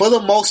 for the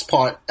most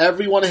part,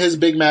 every one of his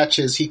big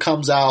matches, he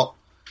comes out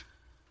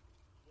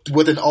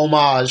with an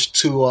homage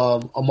to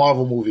a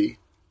Marvel movie.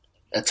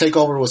 At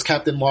TakeOver was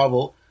Captain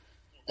Marvel.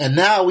 And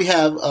now we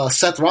have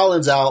Seth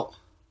Rollins out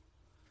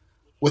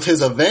with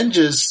his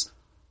Avengers,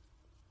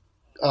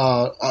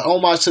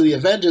 homage to the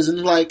Avengers.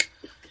 And like,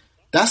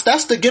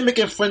 that's the gimmick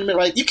infringement,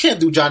 right? You can't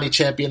do Johnny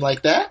Champion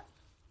like that.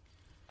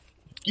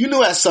 You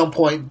knew at some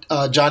point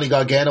Johnny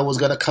Gargano was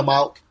going to come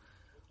out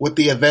with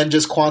the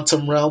Avengers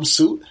Quantum Realm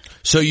suit.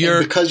 So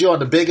because you're on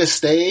the biggest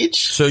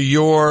stage. So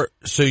you're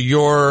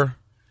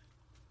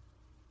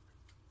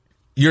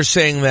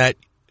saying that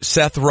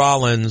Seth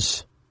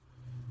Rollins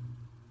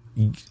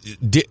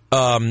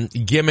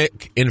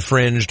gimmick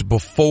infringed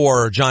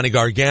before Johnny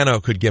Gargano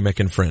could gimmick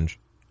infringe.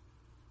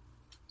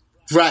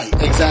 Right,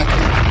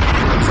 exactly.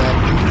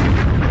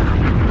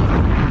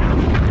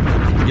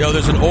 Yo,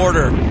 there's an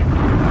order.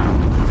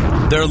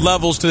 There are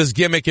levels to this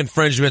gimmick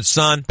infringement,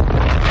 son.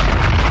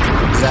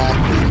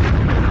 Exactly.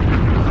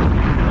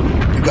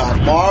 You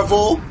got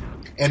Marvel,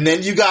 and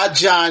then you got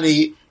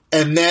Johnny,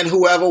 and then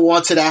whoever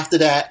wants it after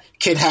that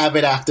can have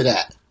it after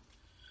that.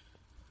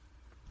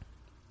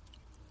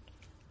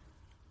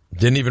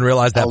 Didn't even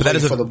realize that, but that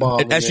is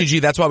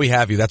SGG. That's why we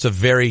have you. That's a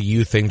very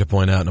you thing to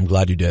point out, and I'm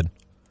glad you did.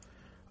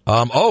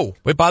 Oh,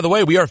 wait, by the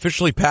way, we are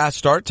officially past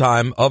start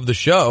time of the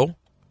show,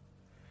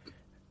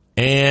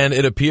 and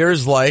it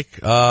appears like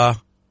Baron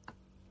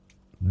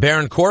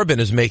Corbin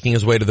is making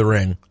his way to the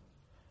ring.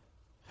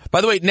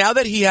 By the way, now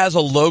that he has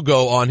a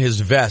logo on his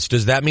vest,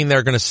 does that mean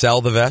they're going to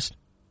sell the vest?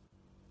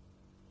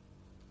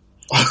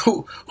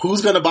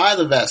 Who's going to buy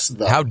the vest,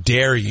 though? How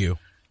dare you?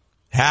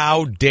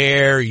 How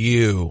dare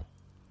you?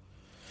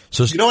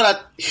 So you know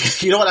what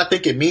I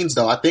think it means,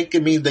 though? I think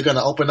it means they're going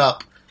to open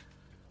up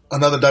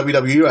another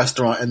WWE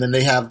restaurant, and then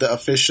they have the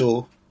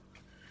official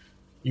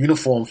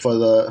uniform for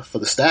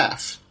the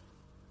staff.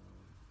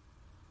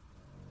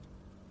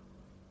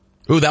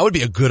 Ooh, that would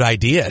be a good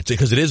idea,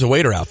 because it is a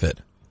waiter outfit.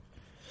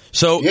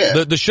 So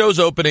yeah. The show's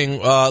opening,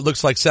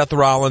 looks like Seth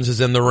Rollins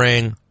is in the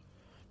ring,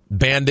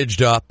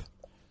 bandaged up.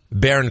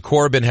 Baron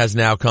Corbin has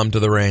now come to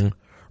the ring.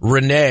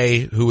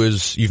 Renee, who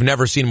is, you've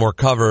never seen more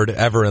covered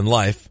ever in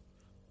life.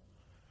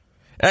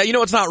 You know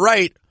what's not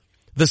right?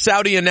 The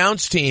Saudi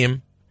announce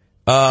team,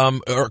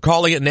 are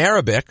calling it in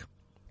Arabic.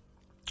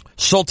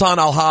 Sultan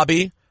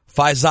Al-Habi,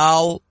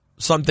 Faisal,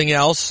 something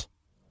else.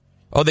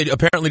 Oh, they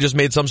apparently just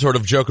made some sort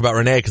of joke about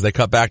Renee because they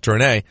cut back to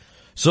Renee.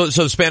 So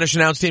the Spanish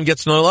announce team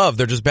gets no love.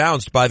 They're just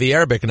bounced by the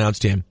Arabic announce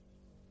team.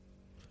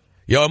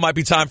 Yo, it might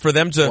be time for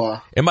them to.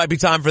 Wow. It might be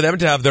time for them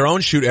to have their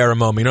own shoot era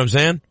moment. You know what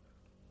I'm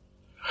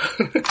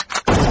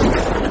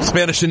saying?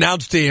 Spanish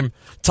announce team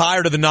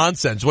tired of the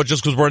nonsense. What?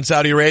 Just because we're in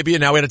Saudi Arabia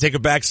now we had to take a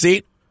back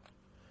seat?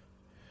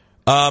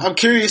 I'm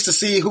curious to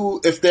see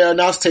if their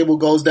announce table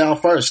goes down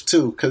first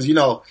too, because if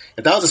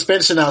that was a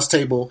Spanish announce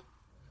table,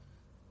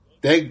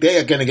 they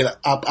are going to get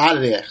up out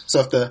of there. So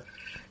if the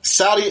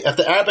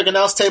Arabic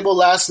announce table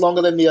lasts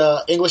longer than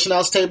the English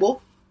announce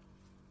table,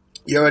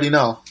 you already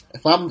know.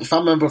 If I'm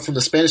a member from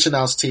the Spanish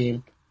announce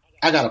team,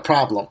 I got a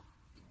problem.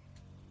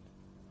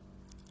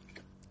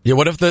 Yeah,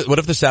 what if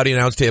the Saudi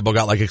announce table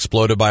got like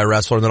exploded by a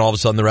wrestler, and then all of a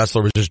sudden the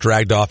wrestler was just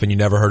dragged off and you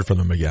never heard from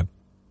them again?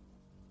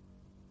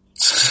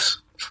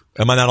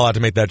 Am I not allowed to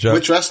make that joke?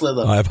 Which wrestler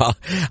though?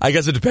 I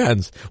guess it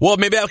depends. Well,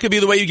 maybe that could be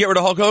the way you get rid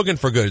of Hulk Hogan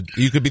for good.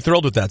 You could be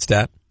thrilled with that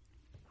stat.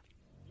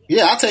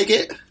 Yeah, I'll take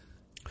it.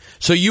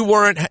 So you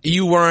weren't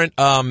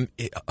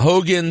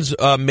Hogan's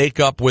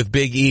makeup with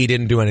Big E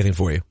didn't do anything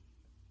for you?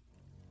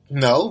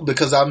 No,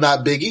 because I'm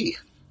not Big E.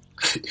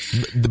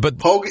 But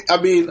Hogan,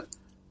 I mean,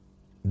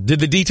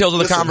 did the details of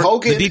the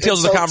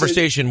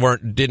conversation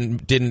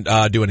didn't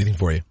do anything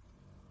for you?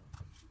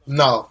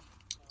 No.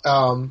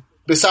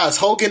 Besides,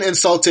 Hogan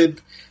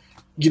insulted,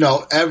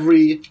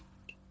 every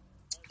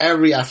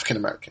African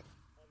American,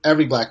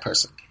 every black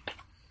person.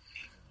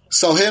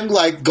 So him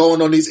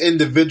going on these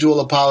individual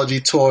apology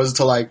tours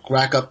to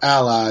rack up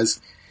allies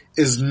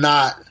is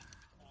not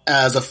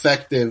as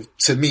effective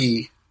to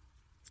me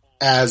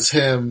as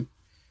him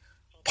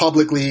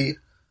publicly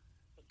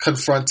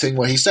confronting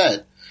what he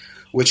said,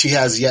 which he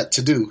has yet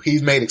to do.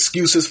 He's made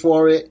excuses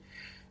for it.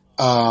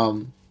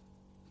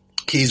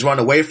 He's run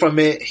away from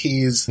it.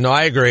 No,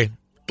 I agree.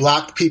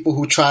 Blocked people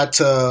who tried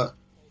to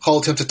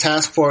hold him to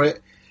task for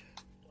it.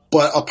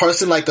 But a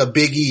person like a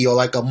Big E or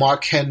like a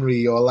Mark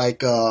Henry or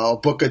like a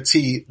Booker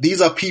T,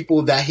 these are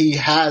people that he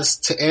has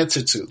to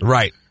answer to.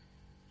 Right.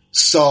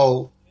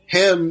 So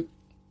him,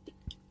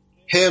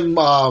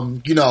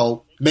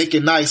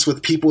 making nice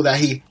with people that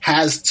he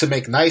has to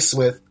make nice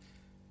with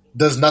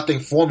does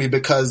nothing for me,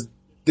 because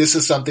this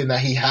is something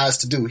that he has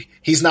to do.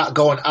 He's not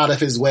going out of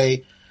his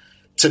way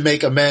to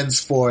make amends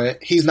for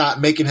it. He's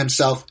not making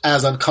himself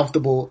as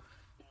uncomfortable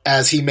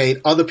as he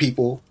made other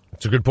people.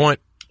 That's a good point.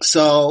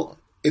 So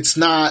it's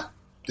not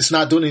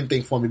doing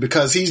anything for me,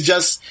 because he's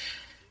just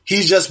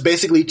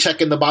basically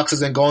checking the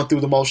boxes and going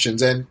through the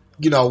motions. And,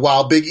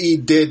 while Big E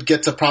did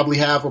get to probably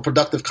have a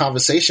productive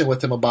conversation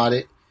with him about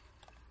it,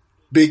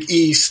 Big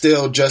E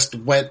still just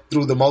went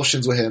through the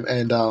motions with him.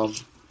 And,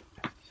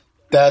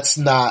 that's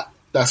not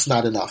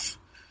enough.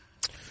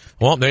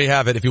 Well, there you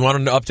have it. If you want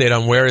an update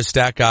on where is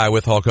Stat Guy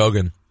with Hulk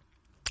Hogan,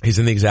 he's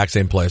in the exact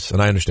same place,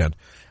 and I understand.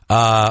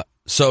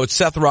 So it's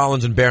Seth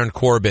Rollins and Baron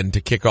Corbin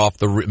to kick off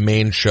the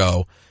main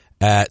show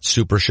at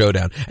Super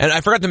Showdown. And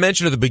I forgot to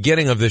mention at the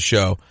beginning of this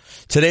show,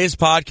 today's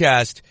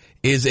podcast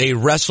is a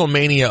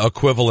WrestleMania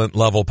equivalent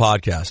level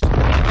podcast.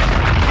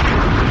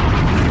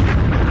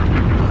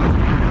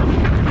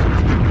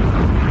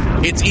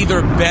 It's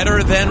either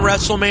better than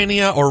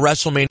WrestleMania or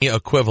WrestleMania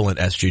equivalent,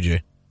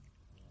 SGG.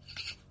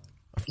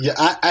 Yeah,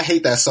 I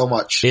hate that so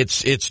much.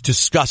 It's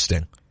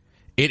disgusting.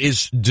 It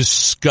is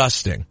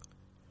disgusting.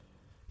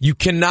 You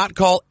cannot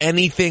call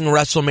anything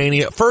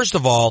WrestleMania. First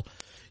of all,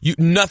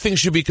 nothing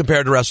should be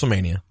compared to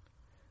WrestleMania.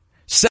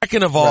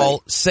 Second of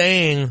all,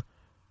 saying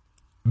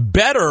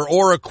better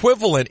or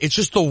equivalent, it's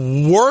just the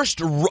worst.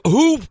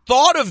 Who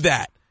thought of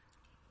that?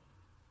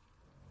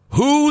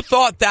 Who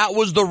thought that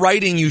was the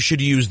writing you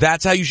should use?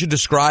 That's how you should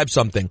describe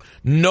something.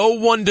 No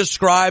one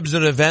describes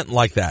an event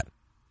like that.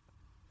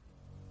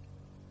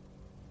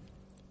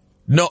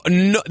 No,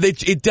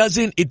 it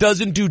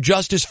doesn't do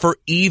justice for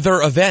either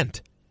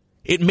event.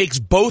 It makes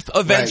both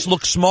events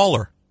look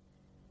smaller.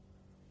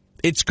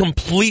 It's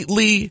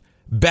completely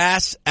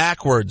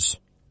bass-ackwards.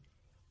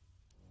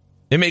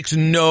 It makes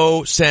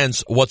no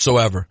sense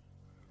whatsoever.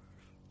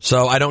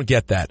 So I don't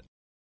get that.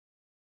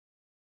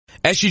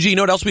 SGG, you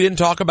know what else we didn't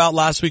talk about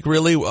last week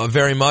really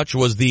very much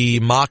was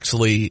the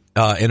Moxley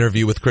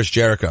interview with Chris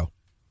Jericho.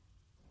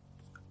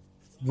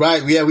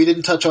 Right, yeah, we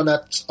didn't touch on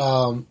that.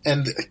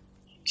 And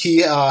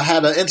he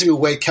had an interview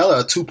with Wade Keller,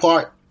 a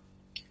 2-part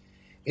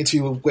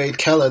interview with Wade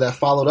Keller that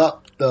followed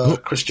up the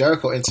Chris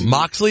Jericho interview.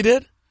 Moxley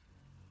did?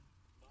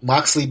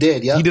 Moxley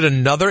did, yeah. He did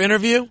another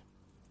interview?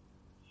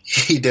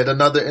 He did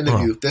another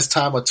interview, this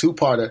time a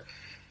 2-parter.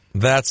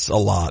 That's a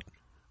lot.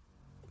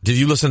 Did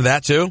you listen to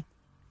that too?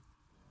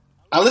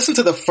 I listened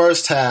to the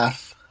first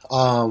half,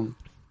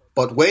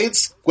 but Wade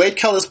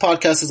Keller's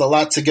podcast is a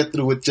lot to get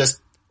through with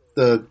just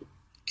the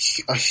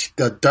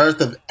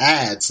dearth of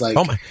ads. Like,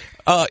 oh my!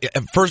 And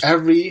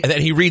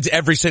then he reads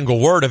every single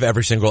word of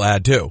every single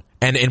ad too,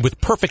 and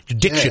with perfect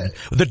diction. Yeah.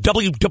 The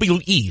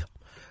WWE.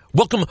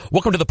 Welcome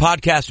to the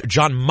podcast,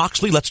 John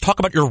Moxley. Let's talk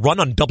about your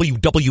run on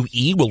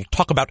WWE. We'll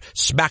talk about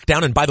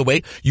SmackDown. And by the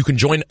way, you can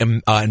join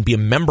and be a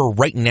member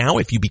right now.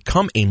 If you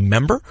become a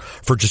member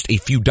for just a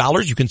few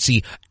dollars, you can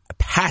see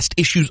past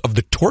issues of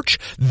The Torch.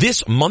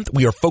 This month,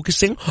 we are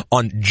focusing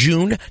on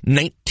June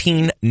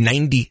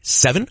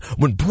 1997,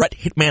 when Bret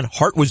Hitman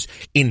Hart was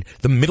in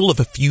the middle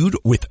of a feud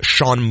with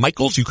Shawn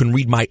Michaels. You can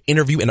read my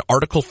interview and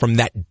article from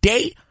that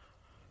day.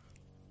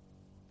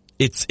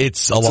 It's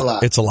a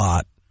lot. It's a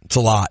lot. It's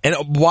a lot. And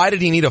why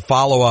did he need a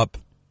follow-up?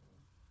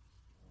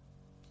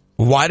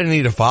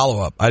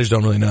 I just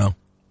don't really know.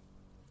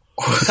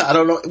 I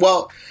don't know.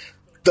 Well,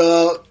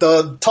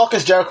 the Talk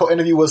is Jericho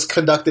interview was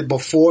conducted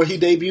before he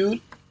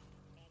debuted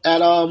at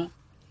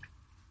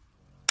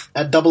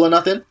Double or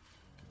Nothing.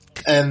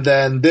 And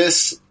then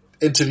this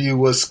interview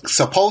was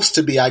supposed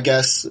to be, I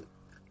guess,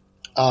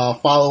 a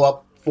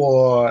follow-up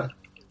for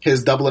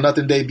his Double or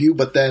Nothing debut,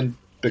 but then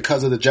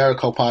because of the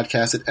Jericho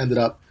podcast, it ended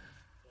up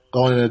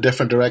going in a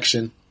different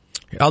direction.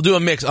 I'll do a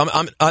mix. I'm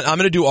going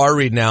to do our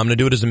read now. I'm going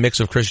to do it as a mix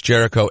of Chris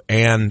Jericho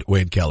and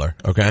Wade Keller.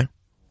 Okay.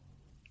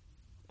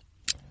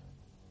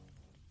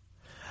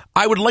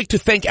 I would like to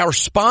thank our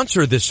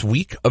sponsor this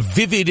week,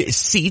 Vivid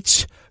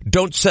Seats.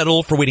 Don't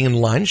settle for waiting in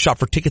line. Shop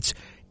for tickets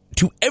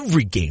to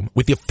every game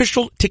with the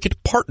official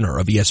ticket partner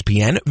of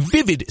ESPN,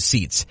 Vivid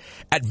Seats.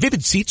 At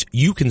Vivid Seats,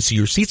 you can see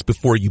your seats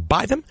before you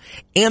buy them,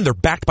 and they're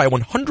backed by a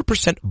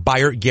 100%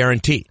 buyer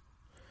guarantee.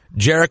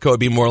 Jericho would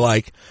be more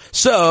like,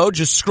 so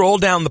just scroll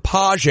down the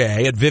page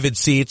at Vivid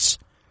Seats.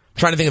 I'm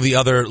trying to think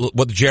of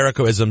what the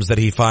Jericho-isms that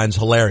he finds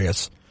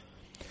hilarious.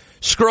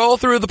 Scroll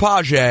through the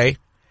page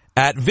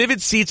at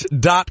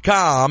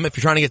vividseats.com if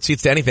you're trying to get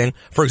seats to anything.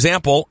 For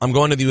example, I'm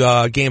going to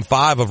the Game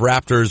 5 of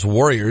Raptors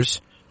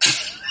Warriors.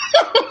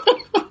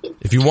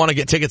 If you want to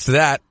get tickets to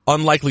that,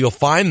 unlikely you'll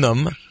find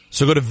them.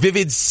 So go to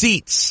Vivid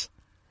Seats.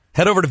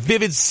 Head over to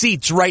Vivid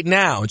Seats right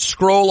now and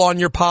scroll on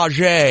your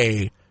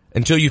page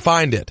until you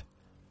find it.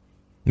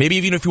 Maybe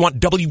even if you want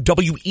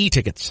WWE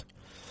tickets.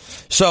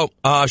 So,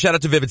 shout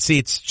out to Vivid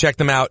Seats. Check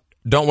them out.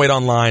 Don't wait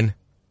online.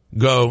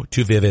 Go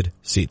to Vivid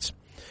Seats.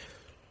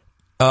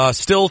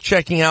 Still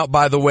checking out,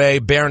 by the way,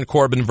 Baron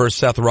Corbin versus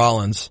Seth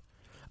Rollins.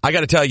 I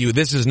gotta tell you,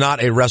 this is not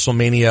a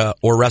WrestleMania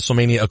or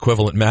WrestleMania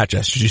equivalent match,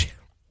 SG.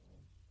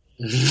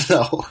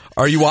 No.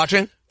 Are you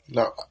watching?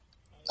 No.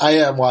 I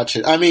am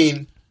watching. I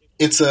mean,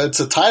 it's a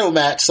title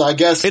match, so I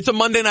guess it's a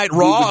Monday Night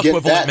Raw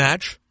equivalent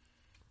match.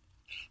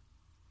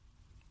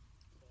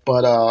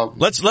 But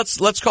let's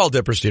call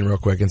Dipperstein real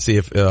quick and see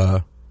if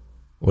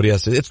what he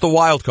has to. It's the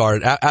wild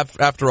card.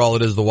 After all,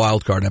 it is the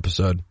wild card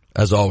episode,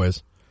 as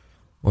always.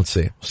 Let's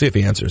see. See if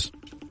he answers.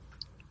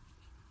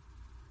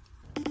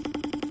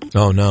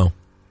 Oh no.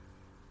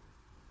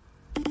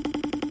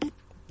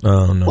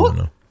 Oh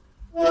no.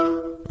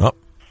 Oh.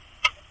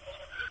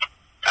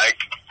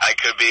 I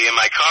could be in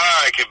my car.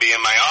 I could be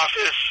in my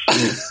office.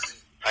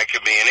 I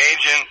could be an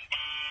agent.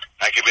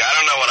 I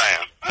don't know what I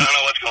am. I don't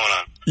know what's going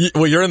on.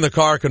 Well, you're in the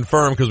car,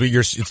 confirmed,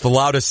 because it's the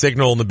loudest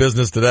signal in the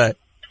business today.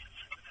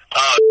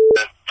 Oh,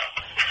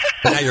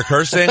 And now you're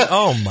cursing?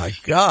 Oh my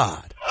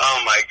God.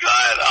 Oh my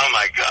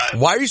God.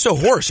 Why are you so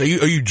hoarse? Are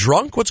you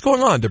drunk? What's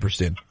going on,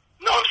 Dipperstein?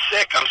 No, I'm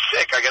sick.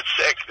 I got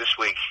sick this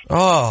week.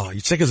 Oh, you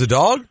sick as a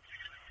dog?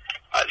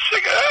 I'm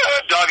sick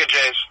dog of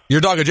Jay's. You're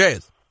a dog of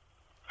Jay's?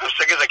 I'm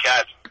sick as a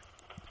cat.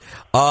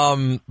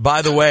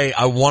 By the way,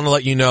 I want to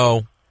let you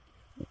know,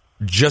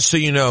 just so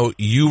you know,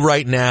 you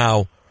right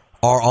now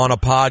are on a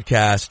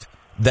podcast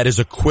that is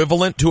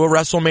equivalent to a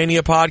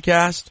WrestleMania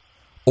podcast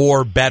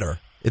or better.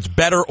 It's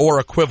better or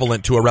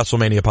equivalent to a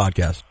WrestleMania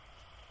podcast.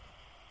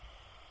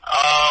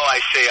 Oh, I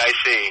see.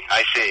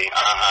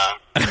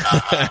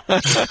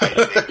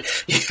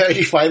 Yeah,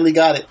 you finally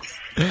got it.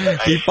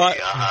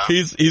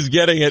 He's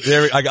getting it.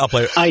 There, I'll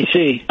play it. I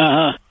see.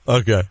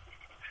 Okay.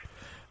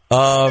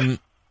 All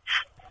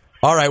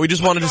right. We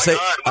just wanted to say.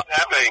 What's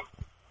happening?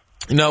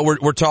 No,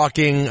 we're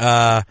talking.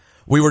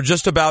 We were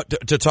just about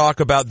to talk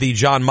about the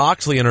Jon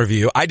Moxley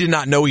interview. I did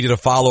not know he did a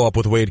follow up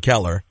with Wade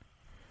Keller.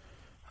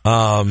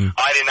 I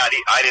did not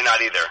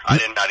either.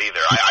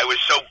 I was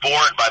so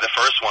bored by the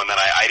first one that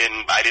I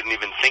didn't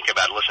even think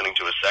about listening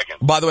to a second.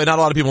 By the way, not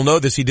a lot of people know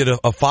this. He did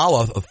a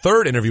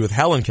third interview with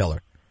Helen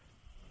Keller.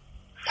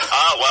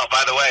 Well,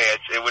 by the way,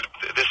 it's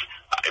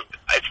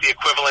the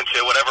equivalent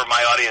to whatever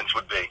my audience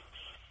would be.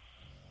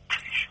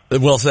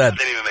 Well said. It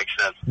didn't even make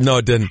sense. No,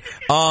 it didn't.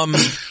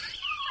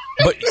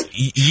 But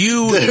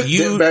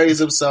you buries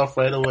himself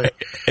right away.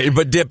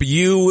 But Dip,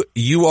 you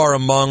are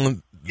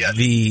among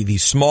the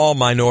small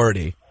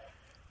minority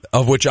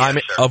of which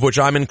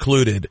I'm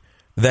included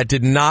that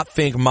did not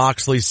think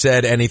Moxley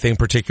said anything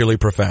particularly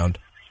profound.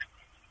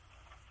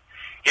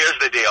 Here's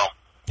the deal.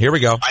 Here we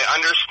go. I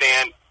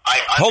understand.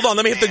 Hold on,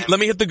 let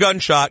me hit the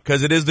gunshot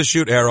because it is the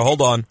shoot arrow.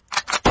 Hold on.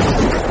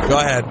 Go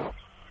ahead.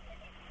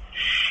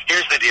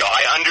 Here's the deal.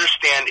 I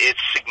understand its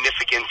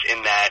significance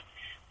in that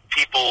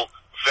people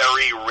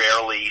very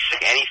rarely say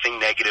anything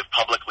negative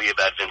publicly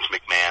about Vince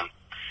McMahon.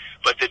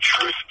 But the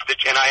truth,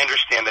 and I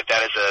understand that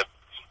is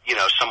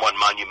somewhat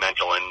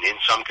monumental in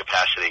some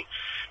capacity.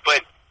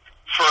 But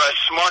for a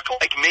smart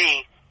like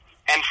me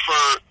and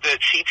for the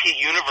CT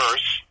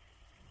universe,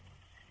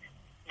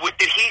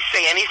 did he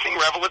say anything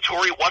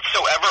revelatory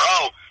whatsoever?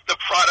 Oh, the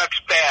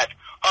product's bad.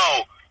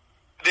 Oh,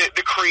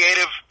 the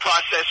creative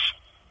process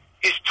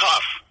is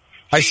tough.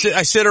 I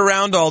sit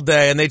around all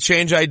day and they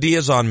change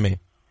ideas on me.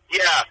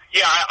 Yeah.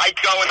 I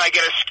go and I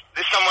get a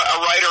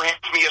writer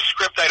hands me a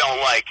script I don't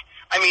like.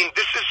 I mean,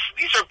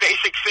 these are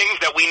basic things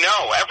that we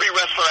know. Every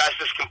wrestler has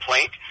this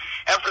complaint.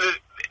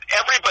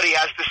 Everybody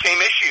has the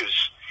same issues.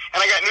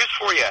 And I got news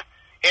for you.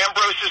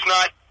 Ambrose is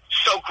not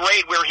so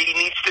great where he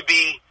needs to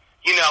be,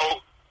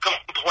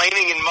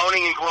 complaining and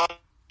moaning and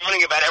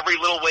groaning about every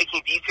little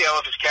waking detail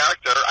of his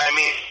character. I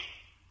mean,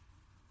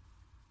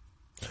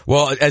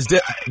 well, as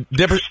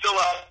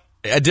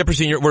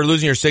Dipperstein, we're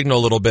losing your signal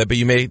a little bit, but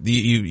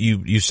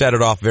you set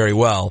it off very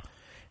well.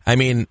 I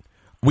mean,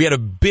 we had a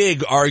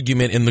big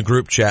argument in the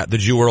group chat, the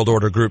Jew World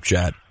Order group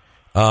chat,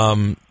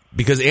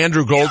 because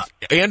Andrew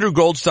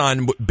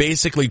Goldstein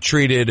basically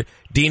treated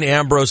Dean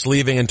Ambrose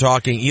leaving and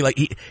talking.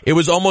 It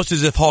was almost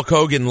as if Hulk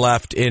Hogan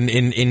left in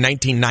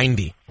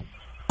 1990.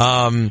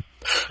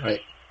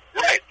 Right.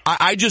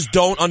 I just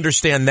don't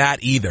understand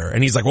that either.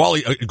 And he's like, well,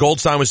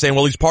 Goldstein was saying,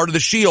 well, he's part of the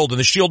Shield and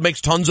the Shield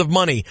makes tons of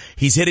money.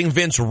 He's hitting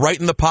Vince right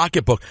in the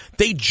pocketbook.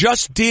 They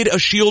just did a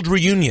Shield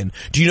reunion.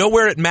 Do you know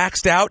where it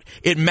maxed out?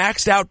 It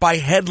maxed out by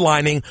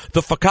headlining the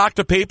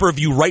Fakakta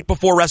pay-per-view right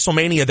before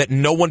WrestleMania that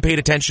no one paid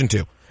attention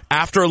to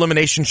after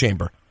Elimination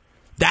Chamber.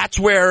 That's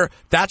where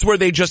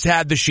they just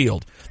had the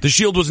Shield. The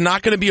Shield was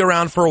not going to be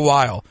around for a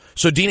while.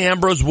 So Dean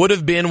Ambrose would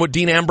have been what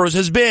Dean Ambrose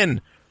has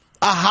been.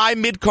 A high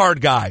mid-card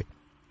guy.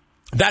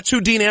 That's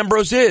who Dean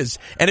Ambrose is.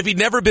 And if he'd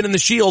never been in the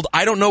Shield,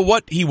 I don't know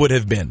what he would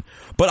have been.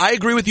 But I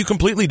agree with you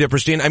completely,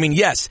 Dipperstein. I mean,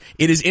 yes,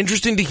 it is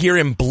interesting to hear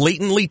him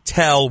blatantly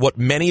tell what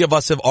many of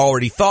us have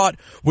already thought,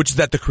 which is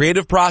that the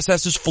creative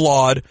process is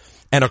flawed.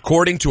 And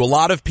according to a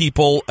lot of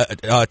people,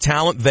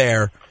 talent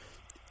there,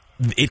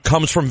 it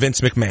comes from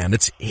Vince McMahon.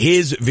 It's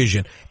his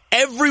vision.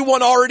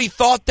 Everyone already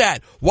thought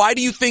that. Why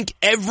do you think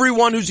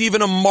everyone who's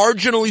even a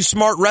marginally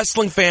smart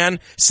wrestling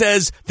fan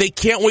says they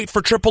can't wait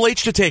for Triple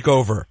H to take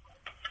over?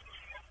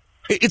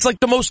 It's like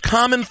the most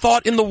common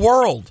thought in the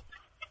world.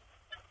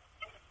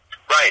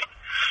 Right.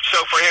 So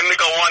for him to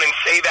go on and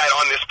say that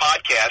on this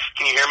podcast,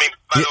 can you hear me,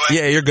 by the way?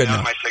 Yeah, you're good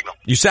now. My signal.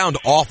 You sound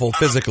awful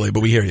physically, but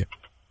we hear you.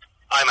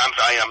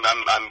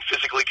 I'm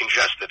physically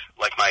congested,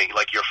 like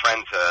your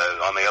friend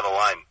on the other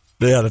line.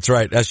 Yeah, that's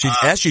right.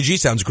 SGG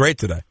sounds great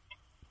today.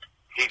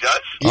 He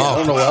does? Yeah,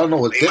 I don't know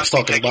what Dick's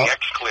talking about.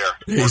 X-Clear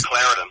or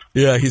Claritin.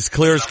 Yeah, he's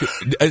clear as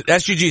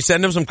SGG.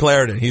 Send him some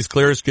Claritin. He's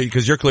clear as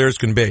because you're clear as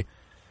can be.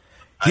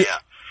 Yeah.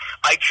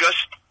 I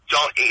just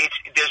don't.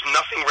 There's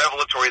nothing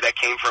revelatory that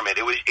came from it.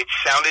 It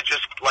sounded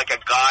just like a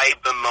guy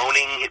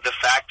bemoaning the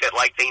fact that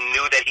they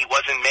knew that he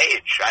wasn't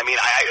Mage. I mean,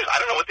 I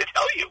don't know what to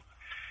tell you.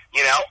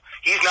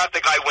 He's not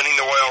the guy winning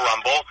the Royal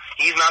Rumble.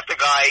 He's not the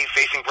guy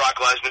facing Brock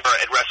Lesnar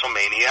at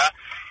WrestleMania.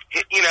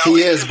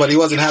 He is, but he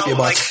wasn't happy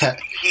about that.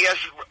 He has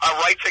a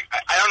right to.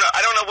 I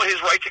don't know what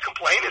his right to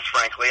complain is.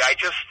 Frankly, I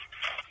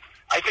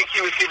I think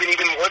he was given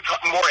even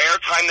more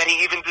airtime than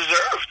he even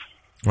deserved.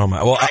 Oh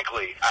my! Well,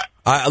 frankly,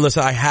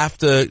 listen.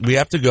 We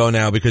have to go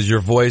now because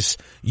your voice.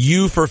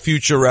 You, for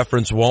future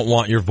reference, won't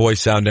want your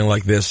voice sounding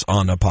like this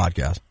on a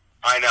podcast.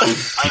 I know.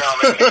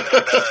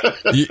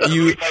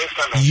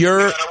 You're.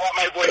 No matter what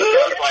my voice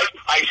sounds like,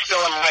 I still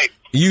am right.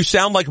 You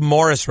sound like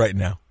Morris right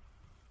now.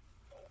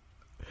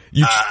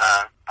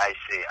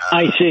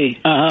 I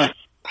see.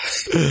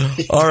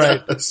 All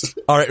right.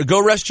 All right.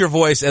 Go rest your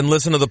voice and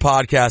listen to the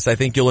podcast. I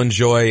think you'll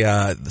enjoy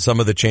some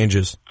of the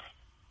changes.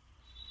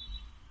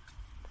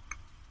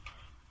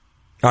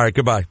 All right.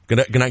 Goodbye. Good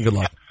night. Good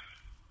luck.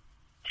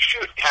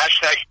 Shoot.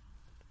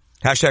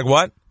 Hashtag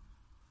what?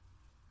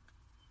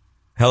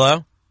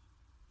 Hello?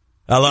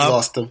 We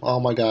lost him. Oh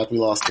my God, we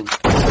lost him.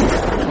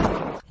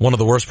 One of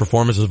the worst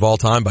performances of all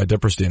time by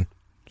Dipperstein.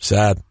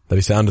 Sad that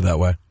he sounded that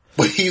way.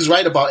 But he's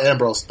right about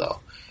Ambrose, though.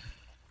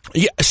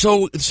 Yeah,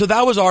 so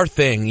that was our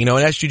thing. You know,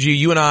 in SGG,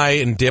 you and I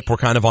and Dip were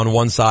kind of on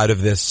one side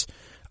of this.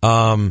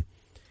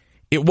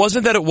 It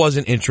wasn't that it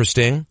wasn't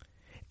interesting,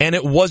 and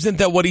it wasn't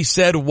that what he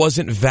said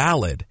wasn't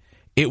valid.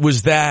 It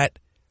was that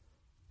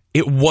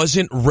it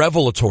wasn't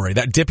revelatory.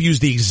 That Dip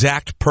used the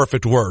exact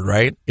perfect word,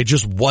 right? It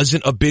just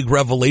wasn't a big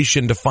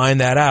revelation to find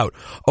that out.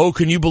 Oh,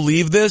 can you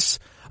believe this?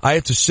 I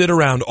have to sit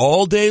around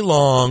all day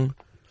long,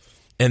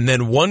 and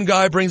then one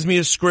guy brings me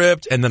a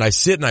script, and then I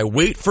sit and I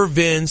wait for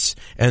Vince,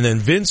 and then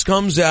Vince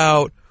comes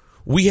out.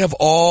 We have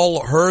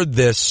all heard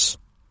this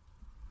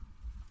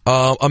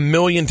a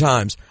million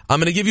times. I'm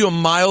going to give you a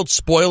mild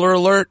spoiler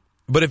alert,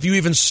 but if you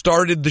even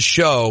started the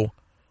show,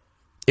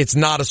 it's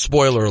not a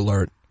spoiler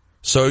alert.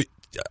 So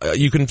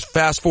you can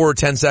fast forward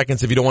 10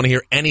 seconds if you don't want to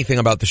hear anything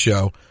about the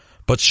show.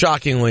 But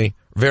shockingly,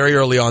 very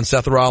early on,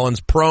 Seth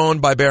Rollins prone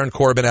by Baron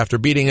Corbin after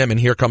beating him, and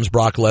here comes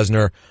Brock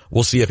Lesnar.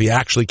 We'll see if he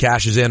actually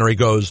cashes in or he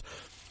goes,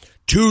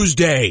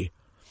 Tuesday,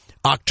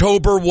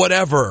 October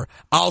whatever,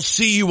 I'll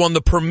see you on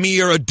the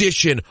premiere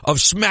edition of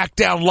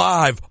SmackDown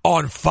Live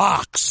on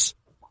Fox.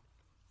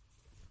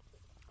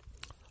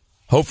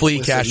 Hopefully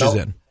he cashes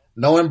in.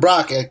 Knowing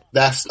Brock,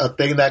 that's a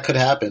thing that could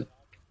happen.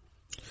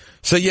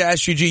 So yeah,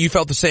 SGG, you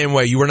felt the same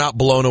way. You were not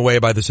blown away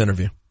by this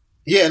interview.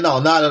 Yeah, no,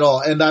 not at all.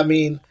 And I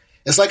mean,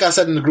 it's like I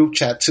said in the group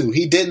chat too.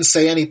 He didn't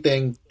say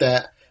anything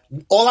that,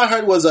 all I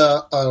heard was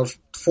a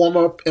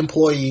former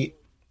employee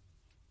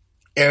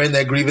airing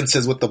their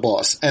grievances with the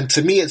boss. And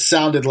to me, it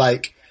sounded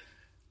like,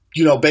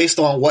 you know, based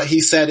on what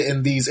he said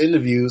in these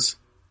interviews,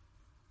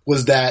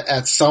 was that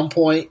at some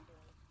point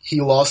he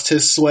lost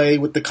his sway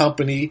with the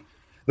company,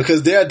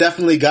 because there are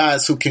definitely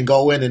guys who can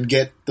go in and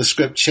get the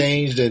script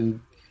changed and,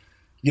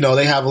 you know,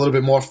 they have a little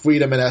bit more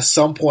freedom. And at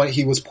some point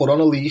he was put on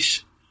a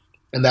leash,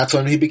 and that's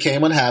when he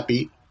became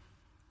unhappy.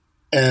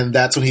 And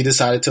that's when he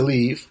decided to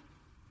leave.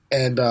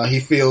 And he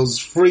feels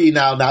free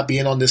now not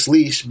being on this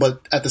leash.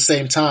 But at the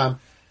same time,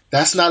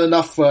 that's not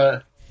enough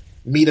for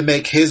me to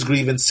make his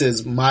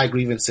grievances my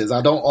grievances.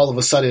 I don't all of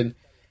a sudden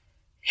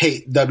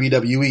hate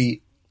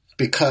WWE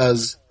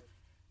because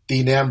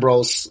Dean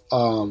Ambrose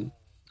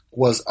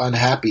was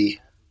unhappy.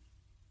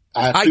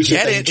 I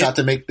appreciate that he tried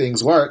to make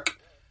things work.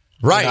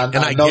 Right, and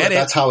I know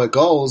that's how it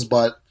goes,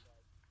 but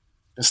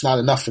it's not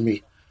enough for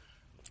me.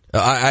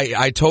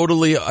 I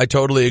totally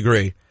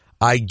agree.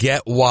 I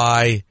get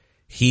why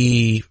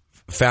he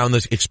found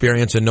this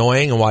experience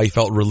annoying and why he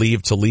felt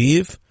relieved to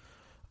leave.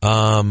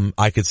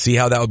 I could see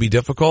how that would be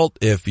difficult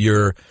if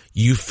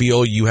you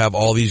feel you have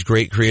all these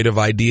great creative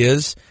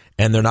ideas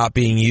and they're not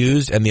being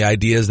used and the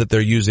ideas that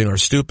they're using are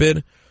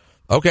stupid.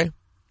 Okay.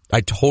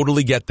 I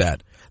totally get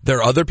that. There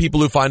are other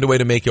people who find a way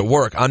to make it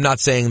work. I'm not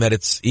saying that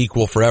it's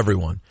equal for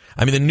everyone.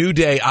 I mean, the New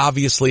Day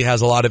obviously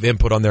has a lot of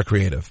input on their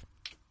creative,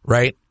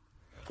 right?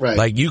 Right.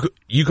 Like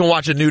you can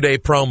watch a New Day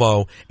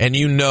promo and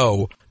you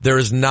know there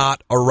is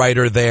not a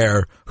writer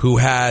there who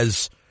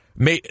has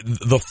made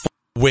the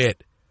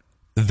wit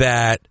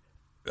that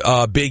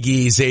Big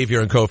E, Xavier,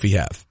 and Kofi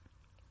have.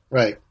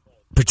 Right.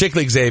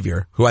 Particularly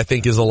Xavier, who I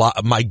think is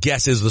my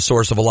guess is the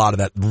source of a lot of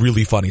that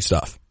really funny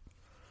stuff.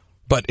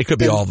 But it could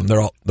be all of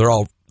them. They're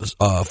all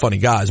funny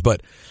guys.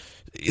 But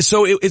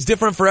so it's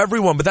different for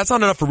everyone. But that's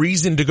not enough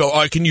reason to go,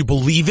 oh, can you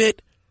believe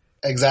it?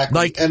 Exactly.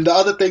 Like, and the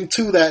other thing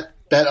too that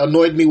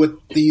annoyed me with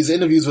these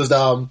interviews was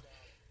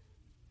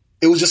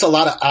it was just a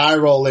lot of eye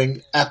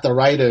rolling at the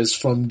writers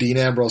from Dean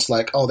Ambrose,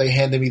 like, oh, they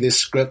handed me this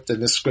script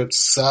and this script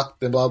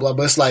sucked and blah blah.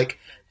 But it's like,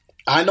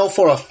 I know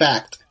for a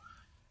fact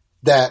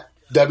that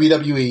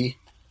WWE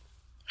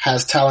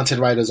has talented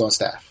writers on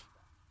staff,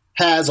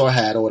 has or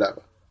had or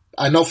whatever.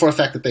 I know for a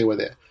fact that they were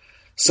there.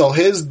 So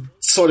his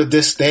sort of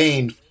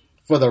disdain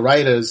for the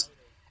writers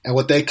and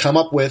what they come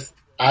up with,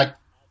 I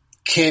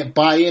can't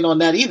buy in on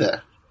that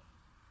either.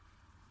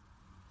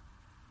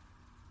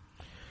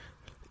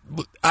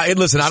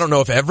 Listen, I don't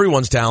know if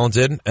everyone's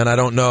talented, and I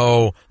don't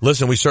know.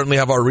 Listen, we certainly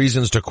have our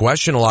reasons to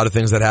question a lot of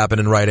things that happen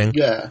in writing.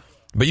 Yeah,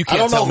 but you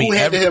can't tell me who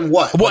handed him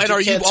what. Well, and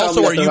are you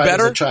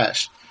better?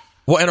 Trash.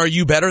 Well, and are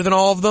you better than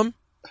all of them?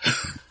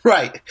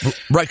 Right.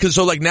 Because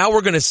so like now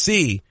we're going to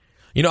see.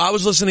 You know, I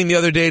was listening the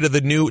other day to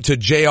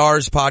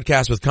JR's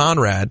podcast with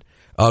Conrad,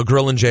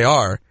 Grill and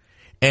JR,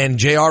 And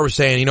JR was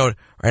saying,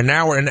 and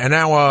now in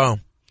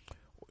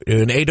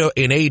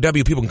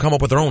AEW, people can come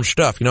up with their own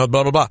stuff, blah,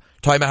 blah, blah.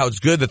 Talking about how it's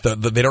good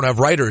that they don't have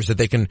writers, that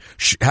they can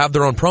have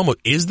their own promo.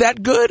 Is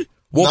that good?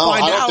 We'll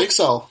find out. No, I don't think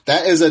so.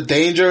 That is a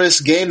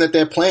dangerous game that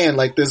they're playing,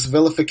 like this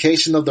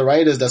vilification of the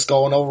writers that's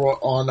going over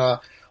on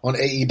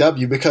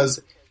AEW,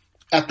 because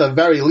at the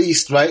very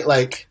least, right,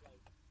 like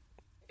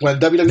when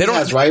WWE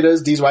has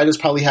writers, these writers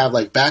probably have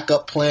like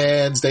backup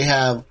plans. They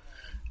have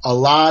a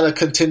lot of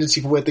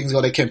contingency for where things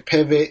go. They can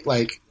pivot.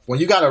 Like when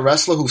you got a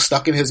wrestler who's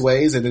stuck in his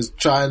ways and is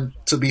trying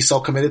to be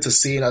so committed to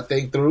seeing a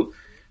thing through,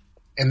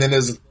 and then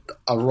there's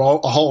a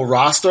whole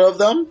roster of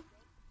them,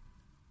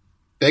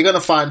 they're going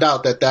to find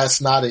out that that's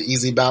not an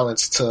easy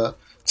balance to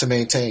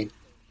maintain.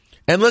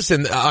 And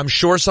listen, I'm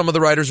sure some of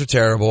the writers are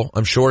terrible.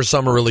 I'm sure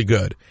some are really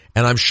good.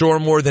 And I'm sure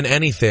more than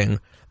anything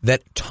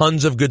that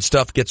tons of good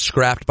stuff gets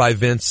scrapped by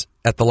Vince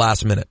at the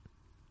last minute.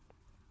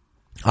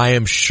 I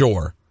am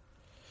sure.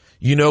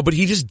 But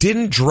he just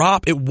didn't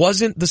drop. It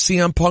wasn't the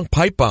CM Punk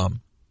pipe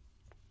bomb.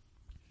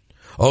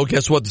 Oh,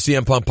 guess what? The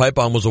CM Punk pipe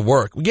bomb was a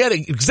work. We get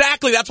it.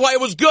 Exactly. That's why it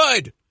was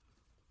good.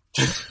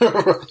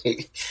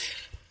 Right.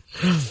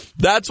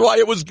 That's why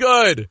it was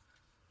good.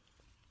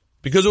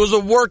 Because it was a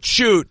worked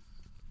shoot.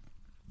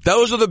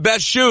 Those are the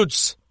best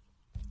shoots.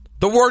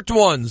 The worked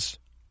ones.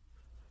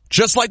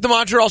 Just like the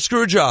Montreal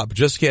Screwjob.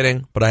 Just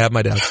kidding, but I have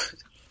my doubts.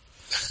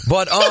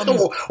 But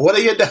what are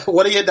your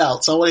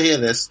doubts? I want to hear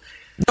this.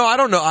 No, I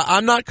don't know.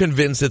 I'm not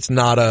convinced it's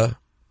not that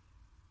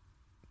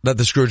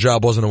the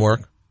Screwjob wasn't a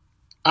work.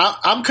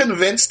 I'm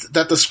convinced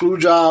that the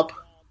Screwjob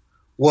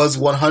was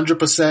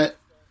 100%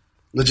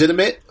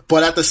 legitimate,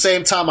 but at the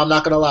same time, I'm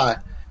not going to lie.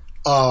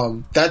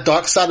 That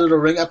Dark Side of the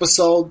Ring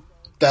episode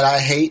that I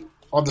hate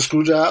on the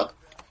Screwjob,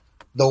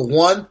 the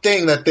one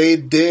thing that they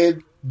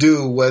did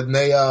do when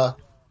they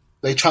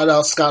tried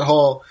out Scott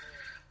Hall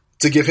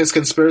to give his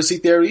conspiracy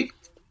theory,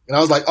 and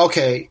I was like,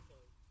 okay,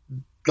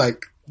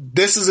 like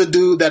this is a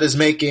dude that is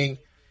making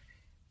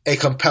a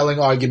compelling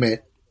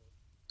argument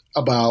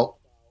about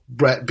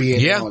Brett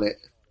being on it.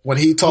 When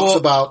he talks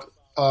about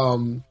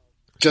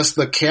just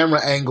the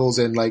camera angles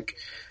and like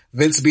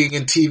Vince being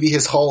in TV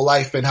his whole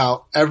life and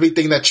how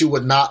everything that you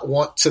would not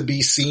want to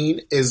be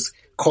seen is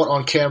caught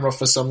on camera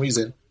for some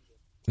reason.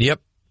 Yep.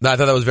 I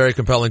thought that was very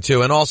compelling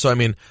too. And also, I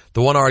mean,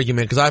 the one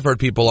argument, because I've heard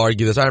people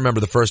argue this. I remember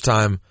the first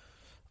time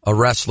a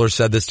wrestler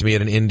said this to me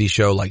at an indie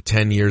show like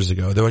 10 years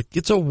ago. They're like,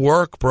 it's a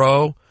work,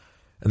 bro.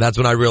 And that's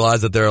when I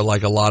realized that there are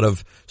like a lot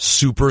of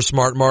super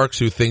smart marks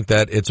who think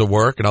that it's a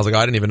work. And I was like,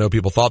 I didn't even know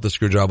people thought the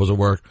Screwjob was a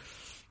work.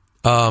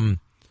 The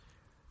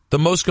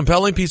most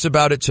compelling piece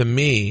about it to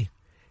me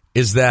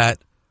is that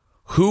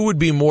who would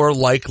be more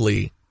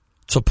likely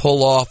to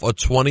pull off a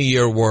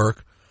 20-year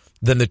work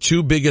than the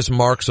two biggest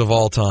marks of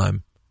all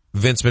time,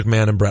 Vince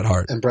McMahon and Bret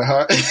Hart. And Bret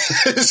Hart.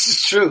 This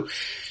is true.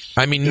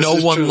 I mean, no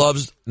one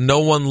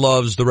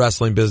loves the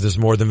wrestling business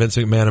more than Vince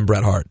McMahon and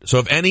Bret Hart. So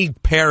if any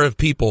pair of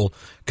people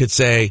could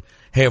say,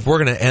 hey, if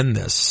we're going to end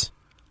this,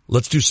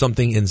 let's do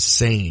something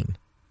insane,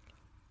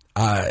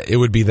 it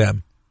would be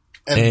them.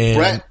 And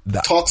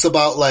Bret talks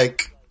about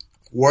like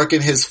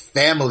working his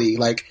family.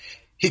 Like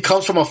he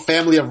comes from a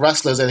family of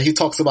wrestlers, and he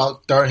talks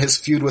about during his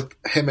feud with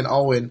him and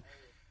Owen,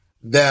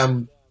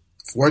 them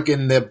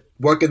working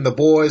the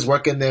boys,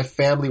 working their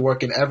family,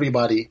 working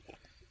everybody.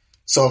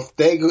 So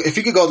if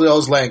you could go to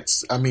those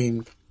lengths, I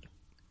mean,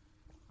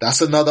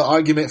 that's another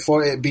argument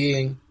for it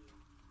being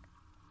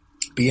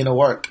a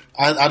work.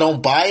 I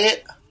don't buy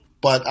it,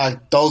 but I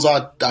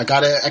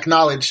gotta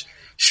acknowledge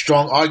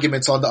strong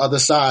arguments on the other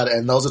side,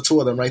 and those are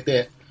two of them right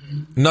there.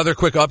 Another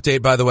quick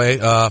update, by the way,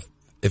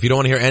 if you don't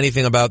want to hear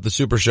anything about the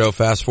Super Show,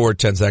 fast forward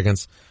 10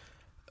 seconds.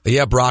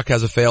 Yeah, Brock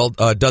has a failed,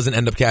 doesn't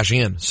end up cashing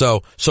in.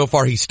 So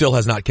far he still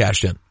has not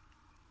cashed in.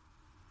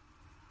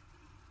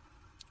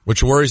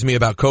 Which worries me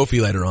about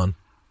Kofi later on.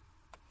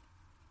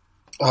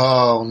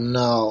 Oh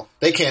no.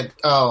 They can't,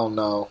 oh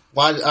no.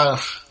 Why,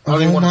 I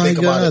don't even want to think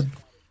about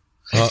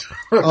it.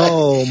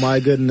 Oh my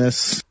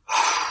goodness.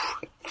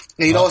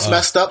 And you know what's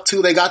messed up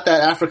too? They got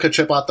that Africa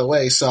trip out the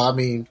way, so I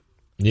mean.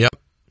 Yep.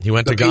 He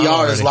went to Ghana. The PR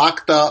already. is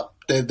locked up.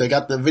 They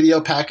got the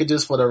video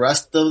packages for the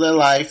rest of their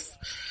life,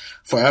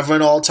 forever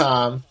and all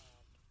time.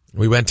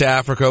 We went to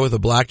Africa with a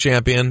black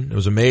champion. It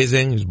was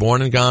amazing. He was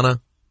born in Ghana.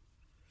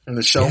 And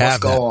the show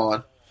must go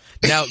on.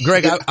 Now,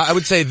 Greg, I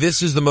would say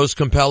this is the most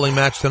compelling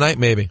match tonight,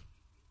 maybe.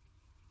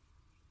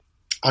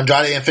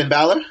 Andrade and Finn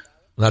Balor?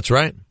 That's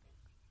right.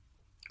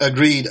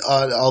 Agreed.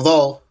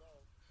 Although,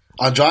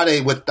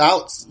 Andrade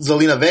without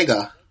Zelina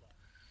Vega.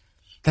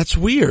 That's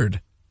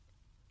weird.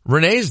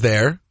 Renee's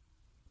there.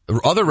 The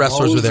other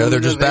wrestlers are there. They're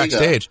just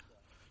backstage.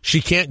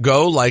 She can't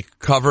go, like,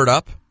 covered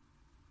up.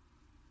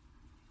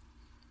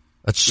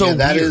 That's so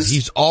weird.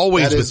 He's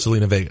always with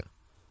Zelina Vega.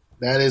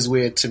 That is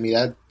weird to me.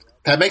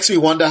 That makes me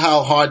wonder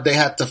how hard they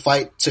had to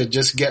fight to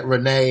just get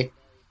Renee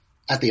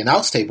at the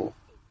announce table.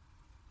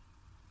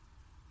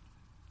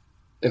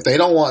 If they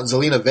don't want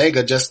Zelina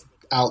Vega just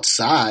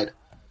outside.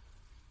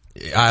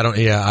 I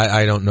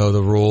don't know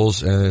the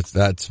rules, and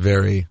that's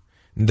very.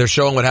 They're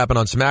showing what happened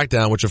on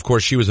SmackDown, which of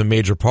course she was a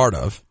major part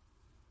of.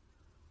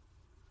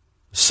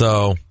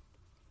 So,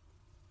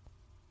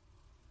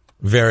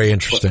 very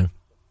interesting.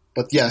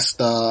 But yes,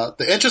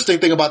 the interesting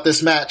thing about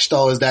this match,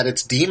 though, is that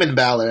it's Demon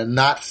Balor and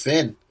not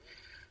Finn.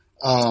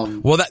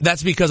 Well,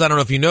 that's because I don't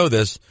know if you know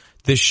this.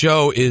 This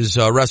show is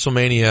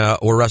WrestleMania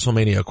or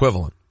WrestleMania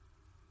equivalent.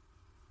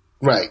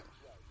 Right.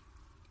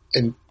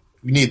 And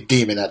we need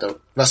Demon at the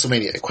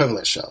WrestleMania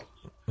equivalent show.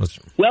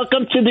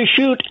 Welcome to the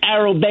shoot,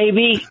 Arrow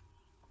baby.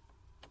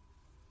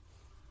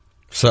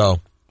 So,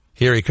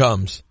 here he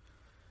comes.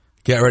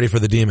 Get ready for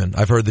the Demon.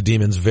 I've heard the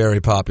Demon's very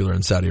popular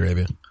in Saudi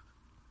Arabia.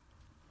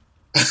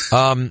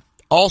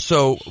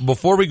 Also,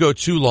 before we go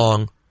too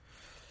long,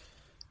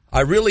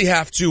 I really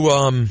have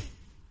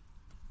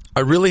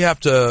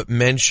to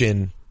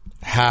mention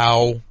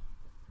how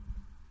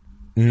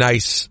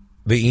nice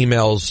the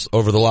emails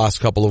over the last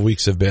couple of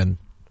weeks have been.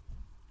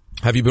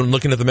 Have you been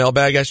looking at the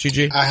mailbag,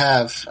 SGG? I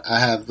have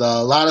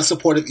a lot of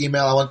supportive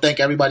email. I want to thank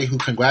everybody who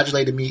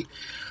congratulated me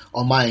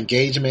on my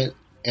engagement.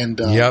 And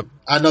yep.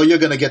 I know you're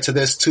going to get to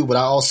this too, but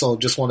I also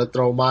just want to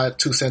throw my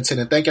 2 cents in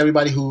and thank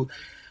everybody who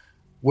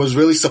was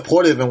really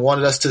supportive and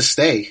wanted us to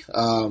stay.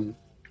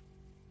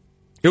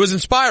 It was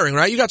inspiring,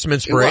 right? You got some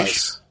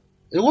inspiration.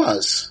 It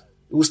was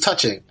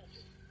touching.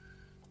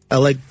 I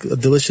like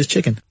delicious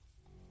chicken.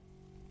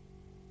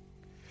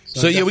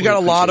 So yeah, we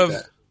got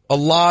a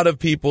lot of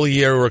people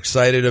here who are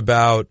excited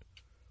about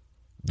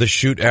the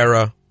shoot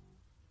era.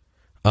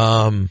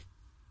 All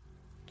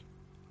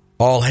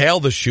hail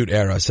the shoot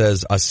era,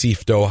 says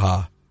Asif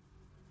Doha.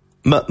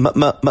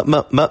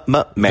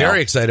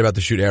 Very excited about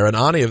the shoot era. In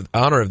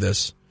honor of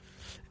this,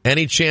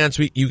 any chance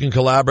you can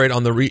elaborate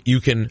on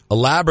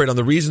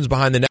the reasons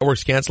behind the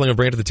network's canceling of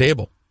Bring It to the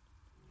Table?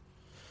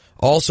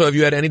 Also, have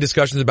you had any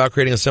discussions about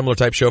creating a similar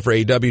type show for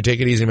AEW? Take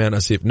it easy, man,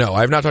 Asif. No,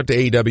 I have not talked to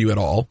AEW at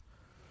all.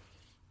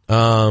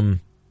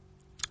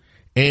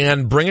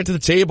 And Bring It to the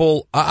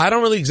Table, I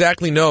don't really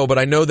exactly know, but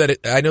I know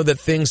that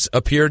things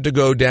appeared to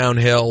go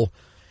downhill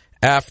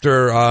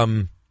after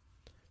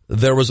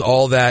there was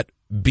all that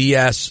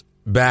BS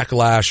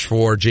backlash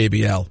for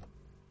JBL,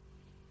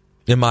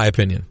 in my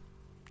opinion.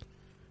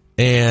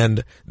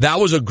 And that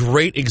was a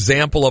great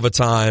example of a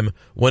time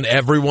when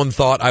everyone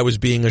thought I was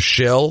being a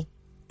shill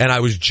and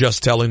I was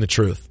just telling the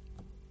truth.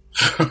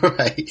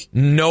 Right.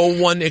 No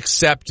one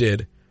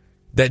accepted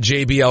that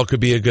JBL could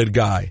be a good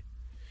guy.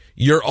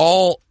 You're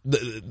all,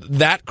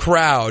 that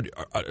crowd,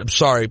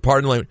 sorry,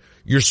 pardon me,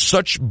 you're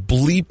such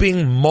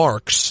bleeping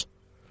marks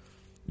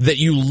that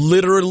you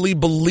literally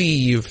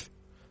believe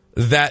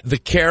that the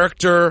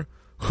character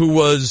who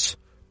was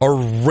a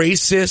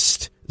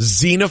racist,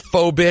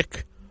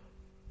 xenophobic,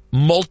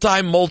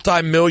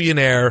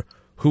 multi-millionaire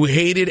who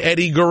hated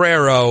Eddie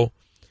Guerrero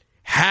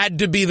had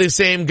to be the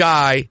same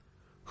guy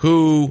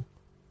who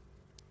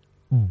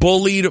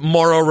bullied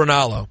Mauro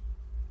Ranallo.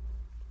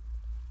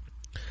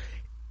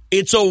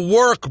 It's a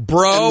work,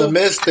 bro. And the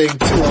Miz thing, too.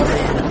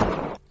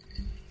 I mean,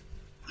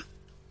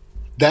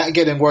 that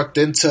getting worked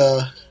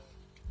into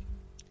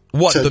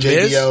what, the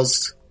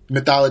JBL's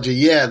mythology.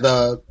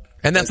 Yeah,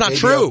 and that's not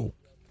true.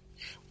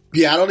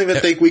 Yeah, I don't even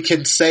think we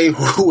can say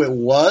who it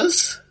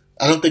was.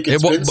 I don't think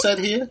it's been said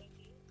here.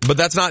 But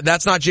that's not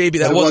JBL.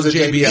 That wasn't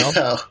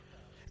JBL.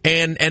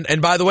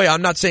 And by the way,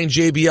 I'm not saying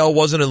JBL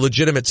wasn't a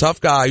legitimate tough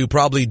guy who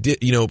probably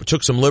did,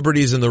 took some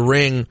liberties in the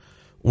ring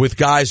with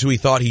guys who he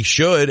thought he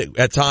should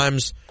at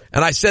times.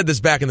 And I said this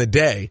back in the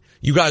day.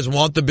 You guys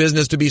want the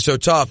business to be so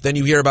tough, then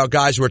you hear about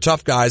guys who are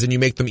tough guys and you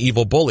make them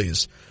evil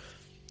bullies.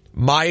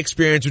 My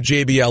experience with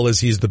JBL is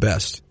he's the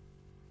best.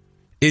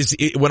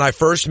 When I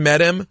first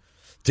met him,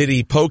 did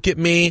he poke at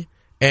me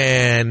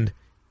and,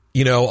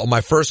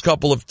 my first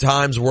couple of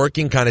times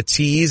working kind of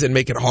tease and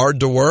make it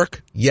hard to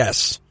work?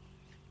 Yes.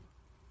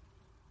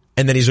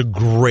 And then he's a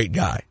great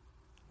guy.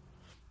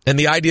 And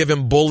the idea of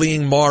him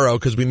bullying Mauro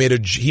because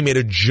he made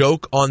a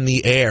joke on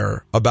the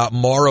air about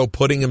Mauro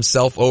putting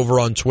himself over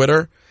on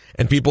Twitter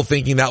and people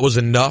thinking that was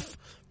enough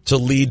to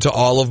lead to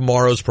all of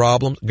Mauro's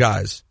problems.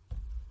 Guys.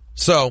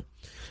 So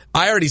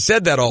I already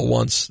said that all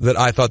once, that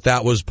I thought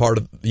that was part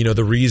of,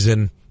 the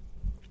reason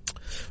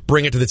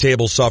Bring It to the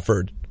Table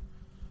suffered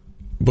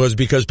was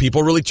because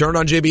people really turned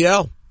on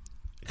JBL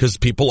because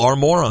people are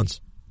morons.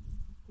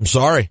 I'm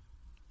sorry.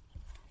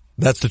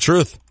 That's the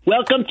truth.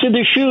 Welcome to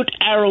the shoot,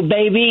 Arrow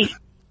baby.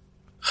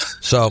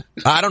 So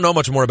I don't know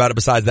much more about it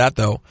besides that,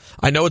 though.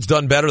 I know it's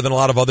done better than a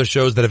lot of other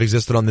shows that have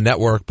existed on the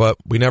network, but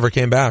we never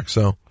came back.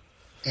 So,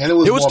 and it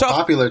was more tough.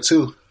 Popular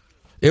too.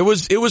 It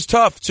was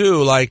tough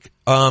too. Like,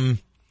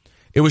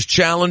 it was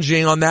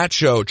challenging on that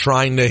show,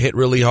 trying to hit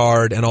really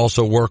hard and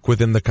also work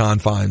within the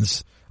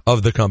confines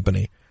of the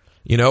company.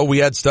 We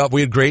had stuff.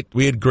 We had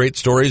great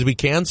stories. We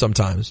can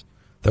sometimes.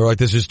 They were like,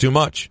 this is too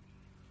much.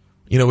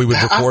 We would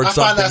record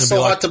something. I find that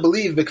so hard to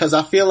believe because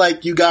I feel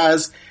like you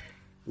guys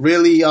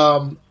really,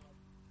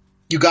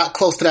 you got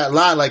close to that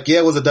line. Like, yeah,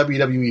 it was a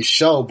WWE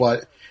show,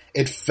 but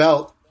it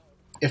felt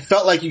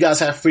like you guys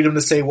had freedom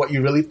to say what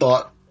you really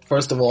thought,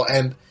 first of all.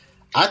 And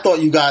I thought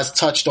you guys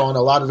touched on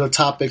a lot of the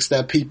topics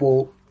that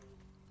people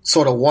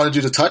sort of wanted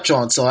you to touch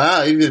on.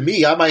 So even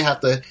me, I might have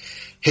to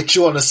hit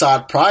you on the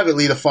side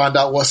privately to find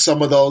out what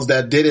some of those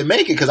that didn't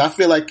make it. Because I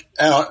feel like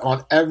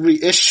on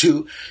every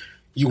issue,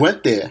 you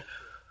went there.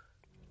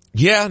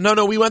 Yeah,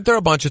 no, we went there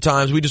a bunch of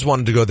times. We just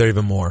wanted to go there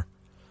even more.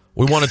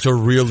 We wanted to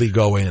really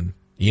go in,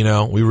 you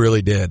know, we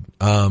really did.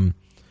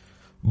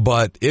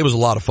 But it was a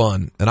lot of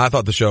fun, and I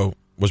thought the show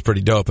was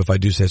pretty dope, if I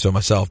do say so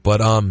myself.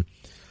 But,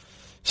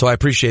 so I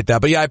appreciate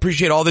that. But yeah, I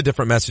appreciate all the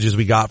different messages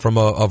we got from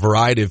a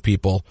variety of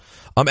people.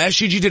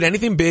 SGG, did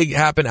anything big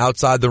happen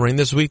outside the ring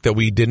this week that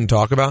we didn't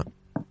talk about?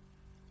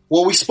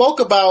 Well, we spoke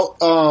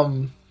about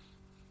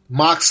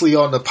Moxley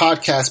on the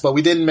podcast, but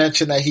we didn't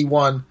mention that he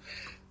won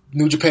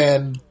New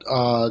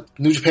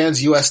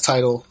Japan's U.S.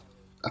 title.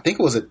 I think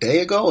it was a day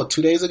ago or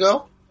 2 days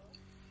ago.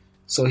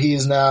 So he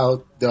is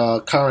now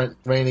the current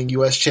reigning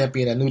U.S.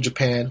 champion at New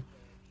Japan.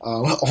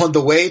 On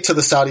the way to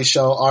the Saudi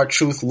show,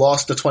 R-Truth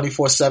lost the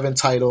 24/7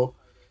 title.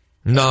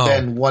 No. And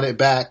then won it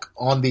back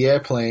on the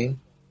airplane.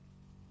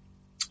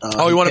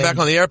 He won it back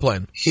on the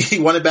airplane. He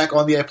won it back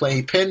on the airplane.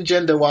 He pinned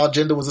Jinder while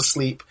Jinder was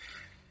asleep.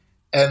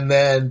 And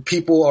then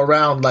people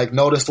around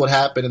noticed what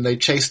happened and they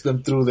chased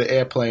them through the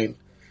airplane.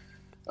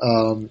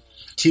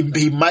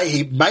 He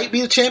might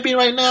be the champion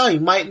right now. He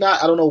might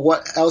not. I don't know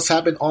what else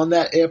happened on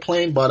that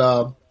airplane,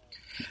 but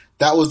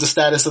that was the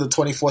status of the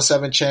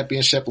 24/7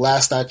 championship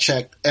last I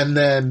checked. And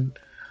then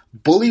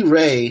Bully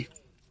Ray.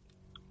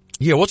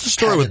 Yeah, what's the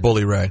story with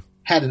Bully Ray?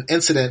 Had an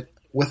incident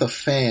with a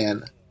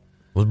fan.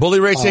 Was Bully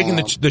Ray taking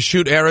the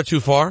shoot arrow too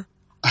far?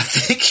 I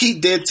think he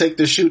did take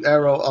the shoot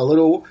arrow a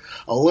little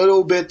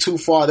bit too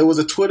far. There was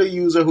a Twitter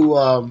user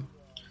who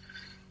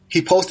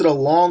he posted a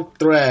long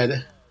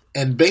thread,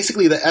 and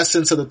basically the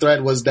essence of the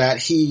thread was that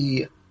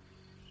he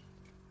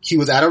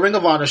was at a Ring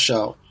of Honor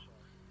show,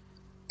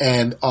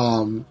 and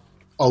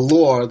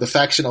Allure, the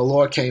faction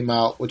Allure came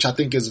out, which I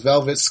think is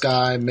Velvet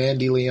Sky,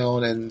 Mandy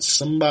Leon, and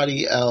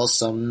somebody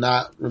else. I'm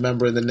not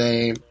remembering the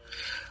name.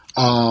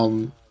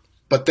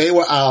 But they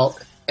were out,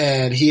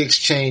 and he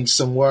exchanged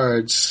some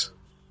words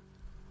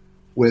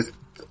with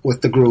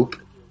the group.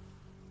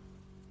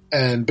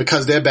 And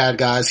because they're bad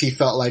guys, he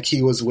felt like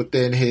he was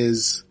within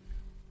his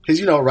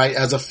right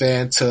as a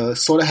fan to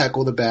sort of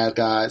heckle the bad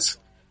guys.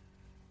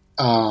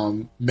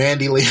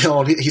 Mandy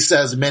Leon, he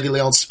says Mandy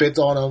Leon spit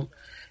on him,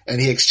 and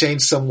he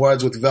exchanged some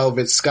words with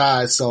Velvet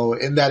Sky. So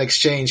in that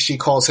exchange, she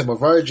calls him a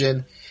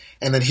virgin,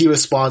 and then he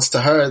responds to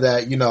her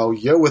that,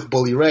 you're with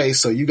Bully Ray,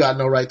 so you got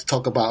no right to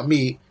talk about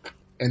me.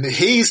 And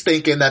he's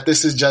thinking that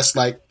this is just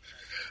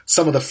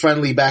some of the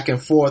friendly back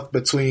and forth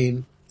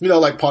between,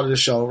 part of the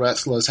show,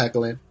 wrestlers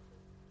heckling.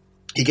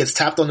 He gets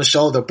tapped on the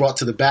shoulder, brought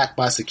to the back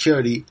by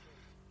security,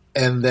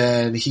 and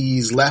then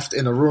he's left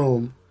in a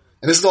room.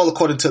 And this is all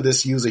according to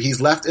this user. He's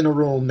left in a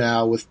room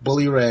now with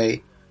Bully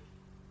Ray,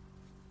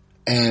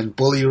 and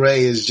Bully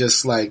Ray is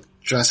just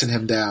dressing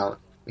him down.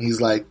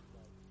 He's like,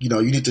 you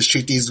need to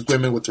treat these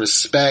women with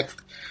respect.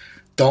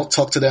 Don't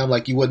talk to them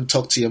like you wouldn't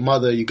talk to your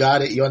mother. You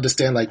got it? You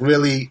understand?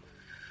 Really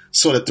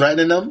sort of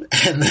threatening them.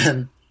 And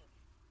then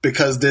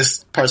because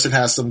this person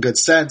has some good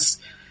sense,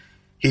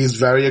 he's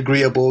very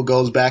agreeable,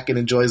 goes back and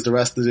enjoys the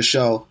rest of the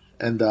show.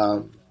 And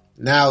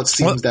now it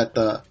seems that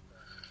the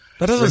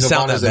that doesn't Ring of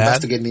sound Honor is that bad.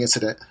 investigating the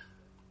incident.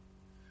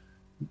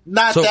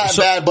 Not that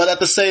bad, but at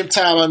the same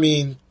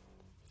time,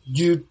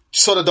 you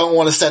sort of don't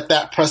want to set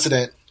that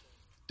precedent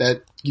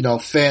that,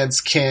 fans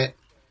can't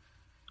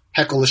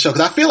heckle the show.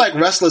 Because I feel like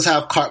wrestlers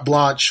have carte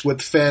blanche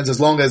with fans as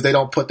long as they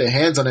don't put their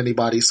hands on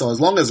anybody. So as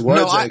long as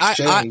words are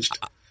exchanged.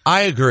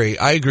 I agree.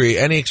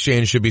 Any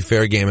exchange should be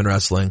fair game in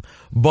wrestling.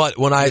 But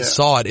when I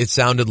saw it, it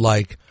sounded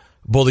like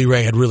Bully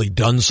Ray had really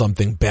done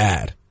something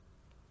bad.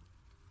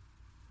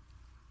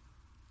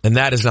 And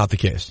that is not the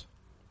case.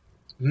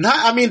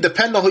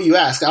 Depending on who you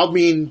ask.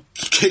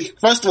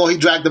 First of all, he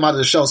dragged them out of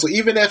the show. So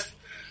even if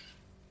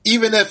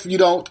you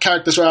don't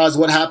characterize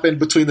what happened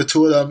between the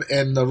two of them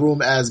in the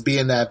room as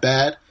being that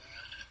bad,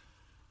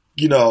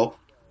 he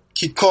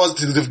caused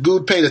the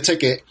dude paid a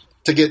ticket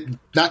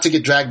not to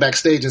get dragged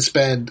backstage and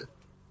spend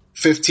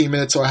 15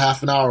 minutes or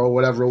half an hour or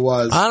whatever it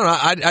was. I don't know.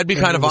 I'd be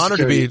kind of honored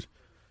to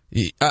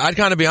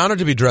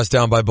be dressed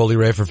down by Bully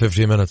Ray for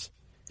 15 minutes.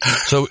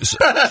 So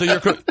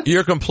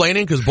you're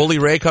complaining because Bully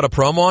Ray cut a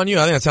promo on you?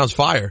 I think that sounds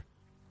fire.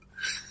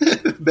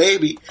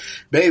 Maybe,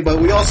 but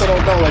we also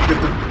don't know,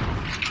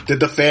 did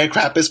the fan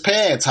crap his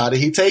pants? How did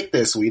he take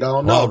this? We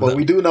don't know, but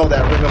we do know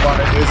that Ring of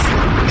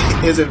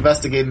Honor is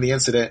investigating the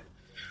incident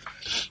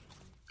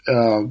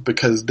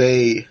because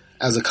they,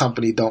 as a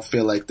company, don't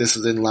feel like this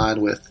is in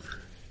line with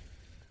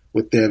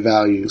their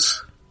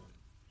values.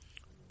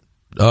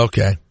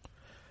 Okay.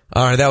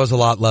 All right, that was a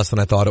lot less than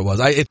I thought it was.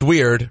 It's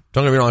weird.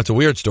 Don't get me wrong, it's a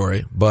weird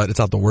story, but it's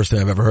not the worst thing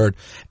I've ever heard.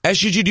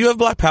 SGG, do you have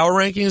Black Power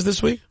rankings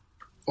this week?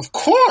 Of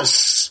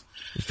course.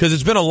 Because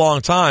it's been a long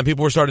time.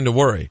 People were starting to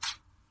worry.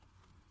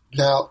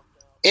 Now,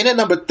 in at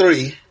number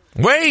 3.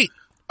 Wait!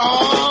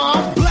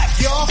 I'm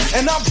black, y'all,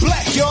 and I'm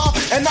black, y'all,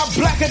 and I'm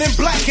blacker than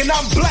black, and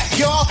I'm black,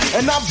 y'all,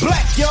 and I'm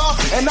black, y'all,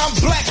 and I'm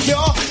black,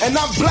 y'all, and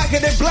I'm blacker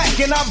than black,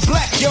 and I'm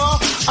black, y'all.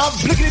 I'm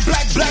blickety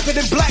black, blacker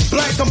than black,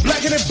 I'm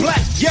blacker than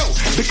black, yo,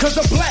 because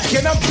I'm black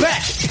and I'm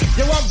back.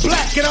 Yo, I'm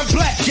black and I'm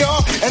black,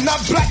 y'all, and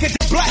I'm blacker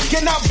than black,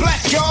 and I'm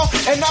black, y'all.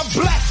 And I'm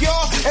black,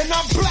 y'all. And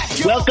I'm black,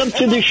 y'all. Welcome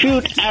to the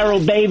shoot, Arrow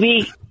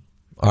baby.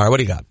 All right, what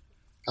do you got?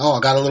 Oh, I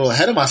got a little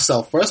ahead of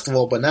myself, first of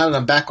all, but now that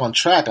I'm back on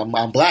track, I'm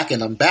black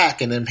and I'm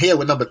back, and I'm here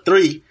with number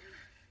 3.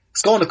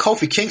 It's going to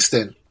Kofi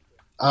Kingston.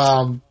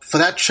 For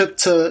that trip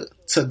to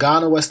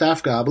Ghana, West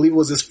Africa. I believe it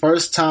was his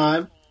first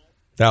time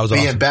being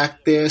awesome.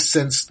 back there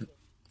since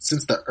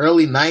the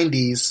early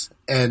 90s,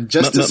 and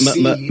just to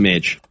see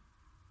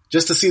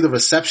the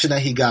reception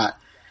that he got,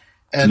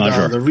 and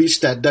the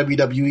reach that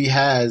WWE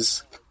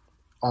has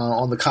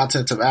on the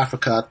continent of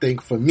Africa, I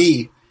think for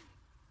me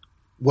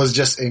was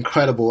just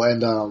incredible.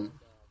 And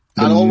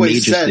I'd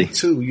always said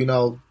too, you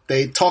know,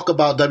 they talk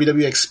about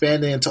WWE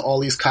expanding into all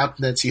these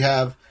continents. You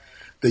have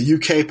the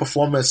UK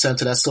Performance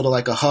Center that's sort of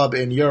like a hub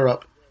in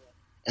Europe,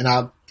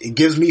 and it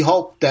gives me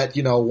hope that,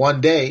 you know,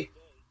 one day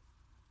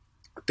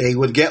they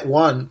would get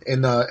one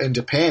in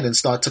Japan and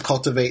start to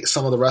cultivate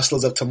some of the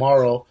wrestlers of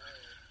tomorrow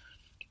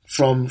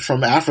from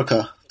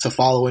Africa to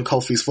follow in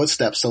Kofi's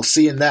footsteps. So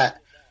seeing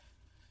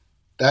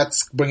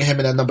that's bringing him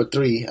in at number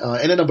 3.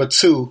 And at number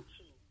 2,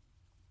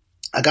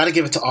 I got to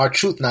give it to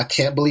R-Truth, and I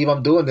can't believe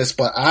I'm doing this,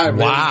 but I'm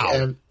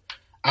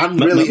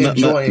really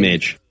enjoying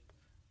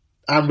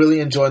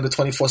the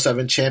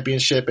 24/7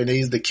 championship, and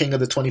he's the king of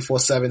the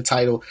 24/7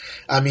 title.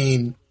 I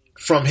mean,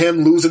 from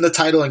him losing the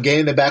title and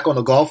gaining it back on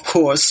the golf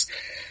course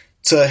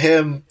to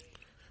him,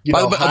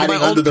 hiding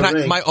under the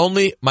ring. My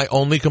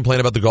only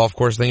complaint about the golf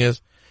course thing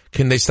is,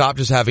 can they stop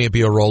just having it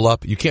be a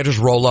roll-up? You can't just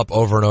roll up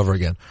over and over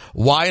again.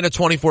 Why in a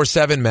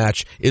 24/7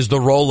 match is the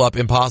roll-up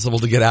impossible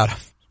to get out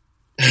of?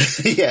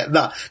 Yeah,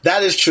 no,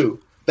 that is true.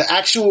 The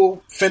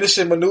actual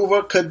finishing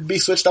maneuver could be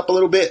switched up a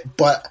little bit,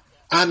 but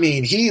I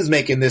mean, he's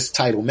making this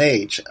title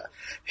major.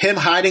 Him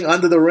hiding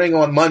under the ring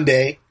on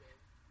Monday,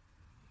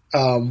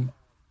 when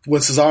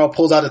Cesaro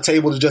pulls out a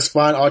table to just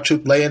find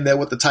R-Truth laying there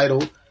with the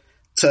title,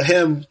 to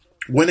him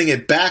winning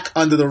it back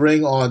under the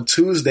ring on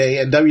Tuesday,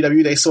 and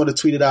WWE, they sort of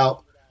tweeted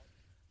out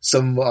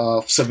some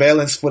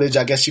surveillance footage,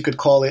 I guess you could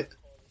call it,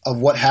 of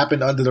what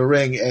happened under the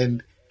ring,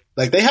 and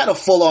like they had a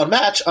full-on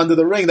match under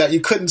the ring that you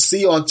couldn't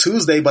see on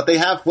Tuesday, but they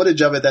have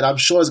footage of it that I'm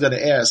sure is going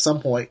to air at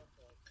some point.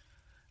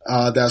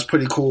 That's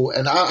pretty cool,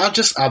 and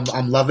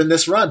I'm loving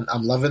this run.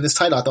 I'm loving this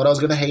title. I thought I was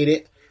going to hate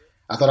it.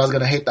 I thought I was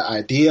going to hate the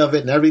idea of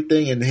it and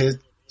everything, and it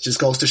just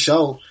goes to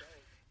show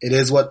it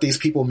is what these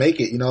people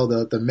make it. You know,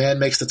 the man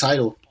makes the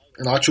title,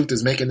 and R-Truth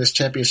is making this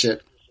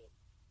championship.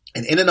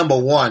 And in at number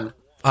 1,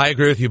 I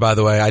agree with you, by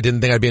the way. I didn't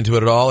think I'd be into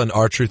it at all, and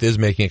R-Truth is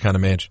making it kind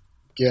of match.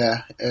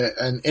 Yeah,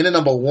 and in at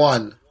number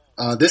 1,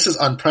 this is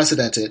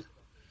unprecedented.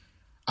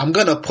 I'm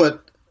going to put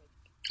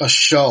a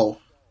show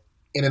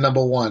in at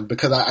number 1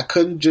 because I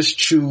couldn't just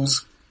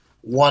choose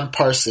one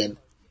person.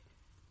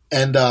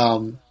 And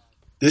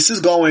this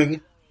is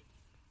going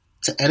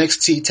to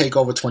NXT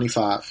TakeOver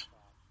 25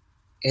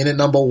 in at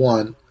number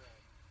 1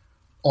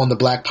 on the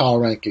Black Power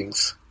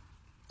rankings.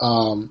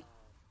 From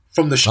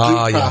the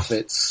Street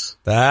Profits. Yes.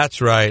 That's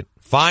right.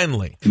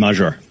 Finally.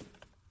 Major.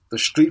 The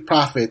Street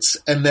Profits.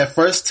 And their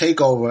first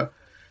takeover,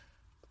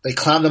 they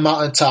climbed the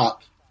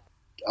mountaintop,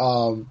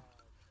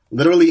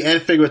 literally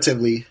and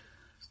figuratively,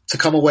 to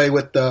come away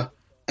with the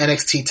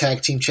NXT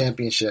Tag Team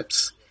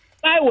Championships.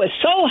 I was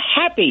so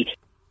happy.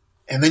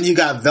 And then you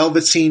got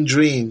Velveteen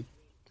Dream.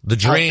 The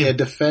Dream. Out there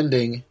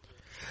defending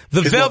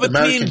the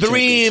Velveteen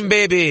Dream,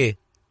 baby.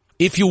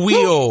 If you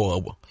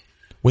will.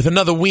 With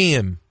another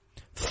win.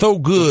 So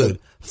good.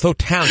 So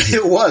talented.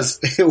 It was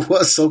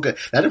so good.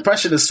 That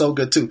impression is so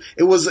good too.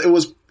 It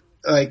was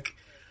like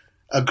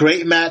a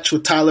great match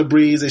with Tyler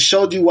Breeze. It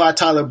showed you why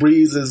Tyler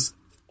Breeze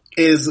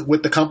is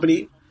with the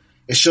company.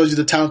 It shows you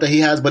the talent that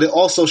he has, but it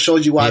also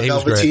shows you why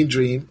Velveteen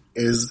Dream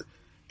is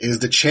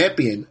the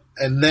champion.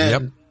 And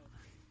then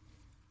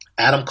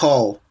Adam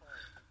Cole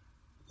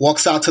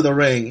walks out to the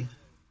ring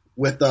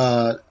with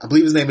I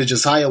believe his name is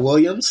Josiah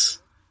Williams,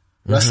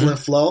 Wrestling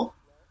Flow.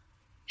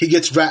 He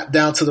gets wrapped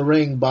down to the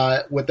ring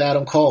with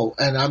Adam Cole,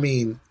 and I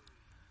mean,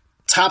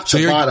 top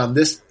to bottom,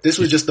 this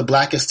was just the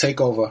blackest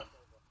takeover.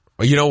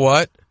 You know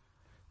what?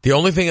 The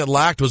only thing it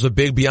lacked was a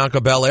big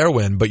Bianca Belair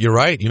win, but you're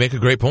right. You make a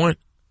great point.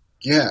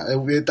 Yeah,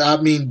 I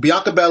mean,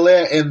 Bianca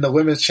Belair in the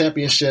Women's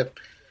Championship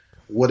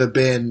would have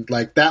been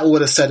like that.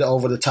 Would have set it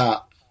over the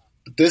top.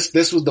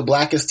 This was the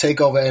blackest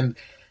takeover,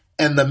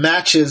 and the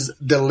matches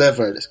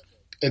delivered.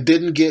 It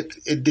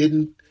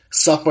didn't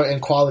suffer in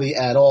quality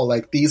at all.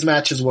 Like these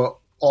matches were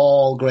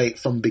all great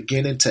from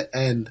beginning to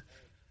end.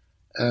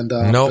 And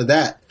for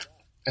that,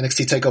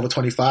 NXT TakeOver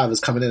 25 is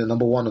coming in at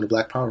number 1 on the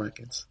Black Power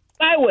rankings.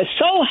 I was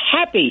so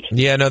happy.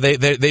 Yeah, no, they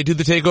do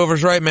the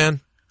takeovers right, man.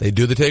 They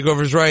do the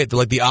takeovers right. They're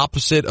like the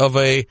opposite of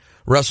a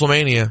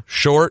WrestleMania.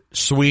 Short,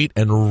 sweet,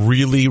 and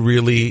really,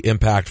 really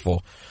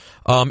impactful.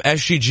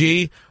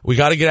 SGG, we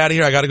got to get out of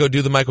here. I got to go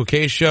do the Michael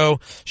K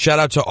show. Shout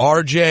out to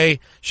RJ.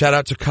 Shout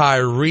out to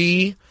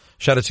Kyrie.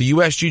 Shout out to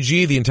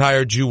USGG, the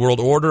entire Jew World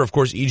Order. Of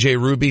course, EJ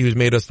Ruby, who's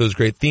made us those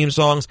great theme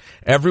songs.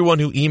 Everyone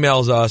who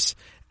emails us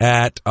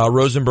at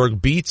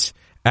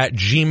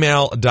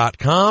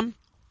rosenbergbeats@gmail.com.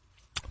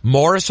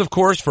 Morris, of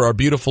course, for our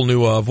beautiful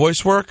new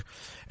voice work.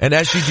 And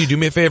SGG, do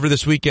me a favor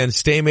this weekend.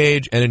 Stay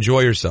mage and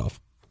enjoy yourself.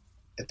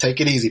 Take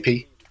it easy,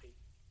 P.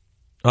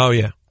 Oh,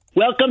 yeah.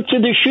 Welcome to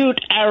the shoot,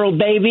 Arrow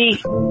baby.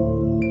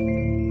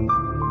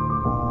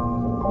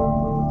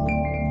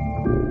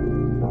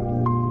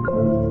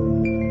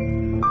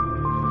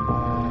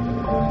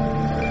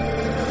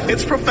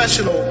 It's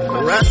professional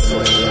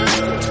wrestling.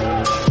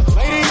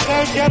 Ladies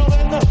and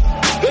gentlemen,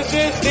 this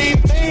is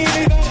the main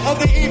event of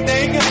the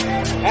evening.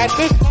 At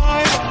this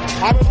time,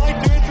 I would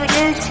like to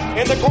introduce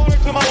in the corner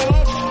to my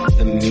left,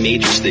 The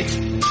Majesty.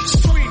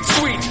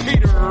 Sweet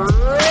Peter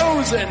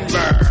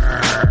Rosenberg.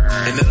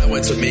 And then I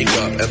went to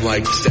makeup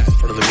and sat in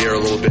front of the mirror a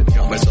little bit and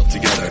got myself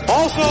together.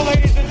 Also,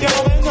 ladies and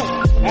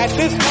gentlemen, at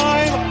this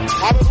time,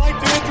 I would like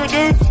to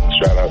introduce...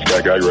 Shout out to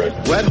that guy, Ray.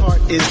 Bret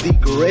Hart is the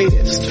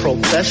greatest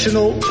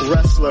professional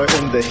wrestler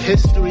in the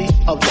history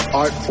of the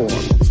art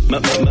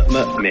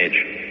form.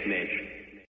 Midge.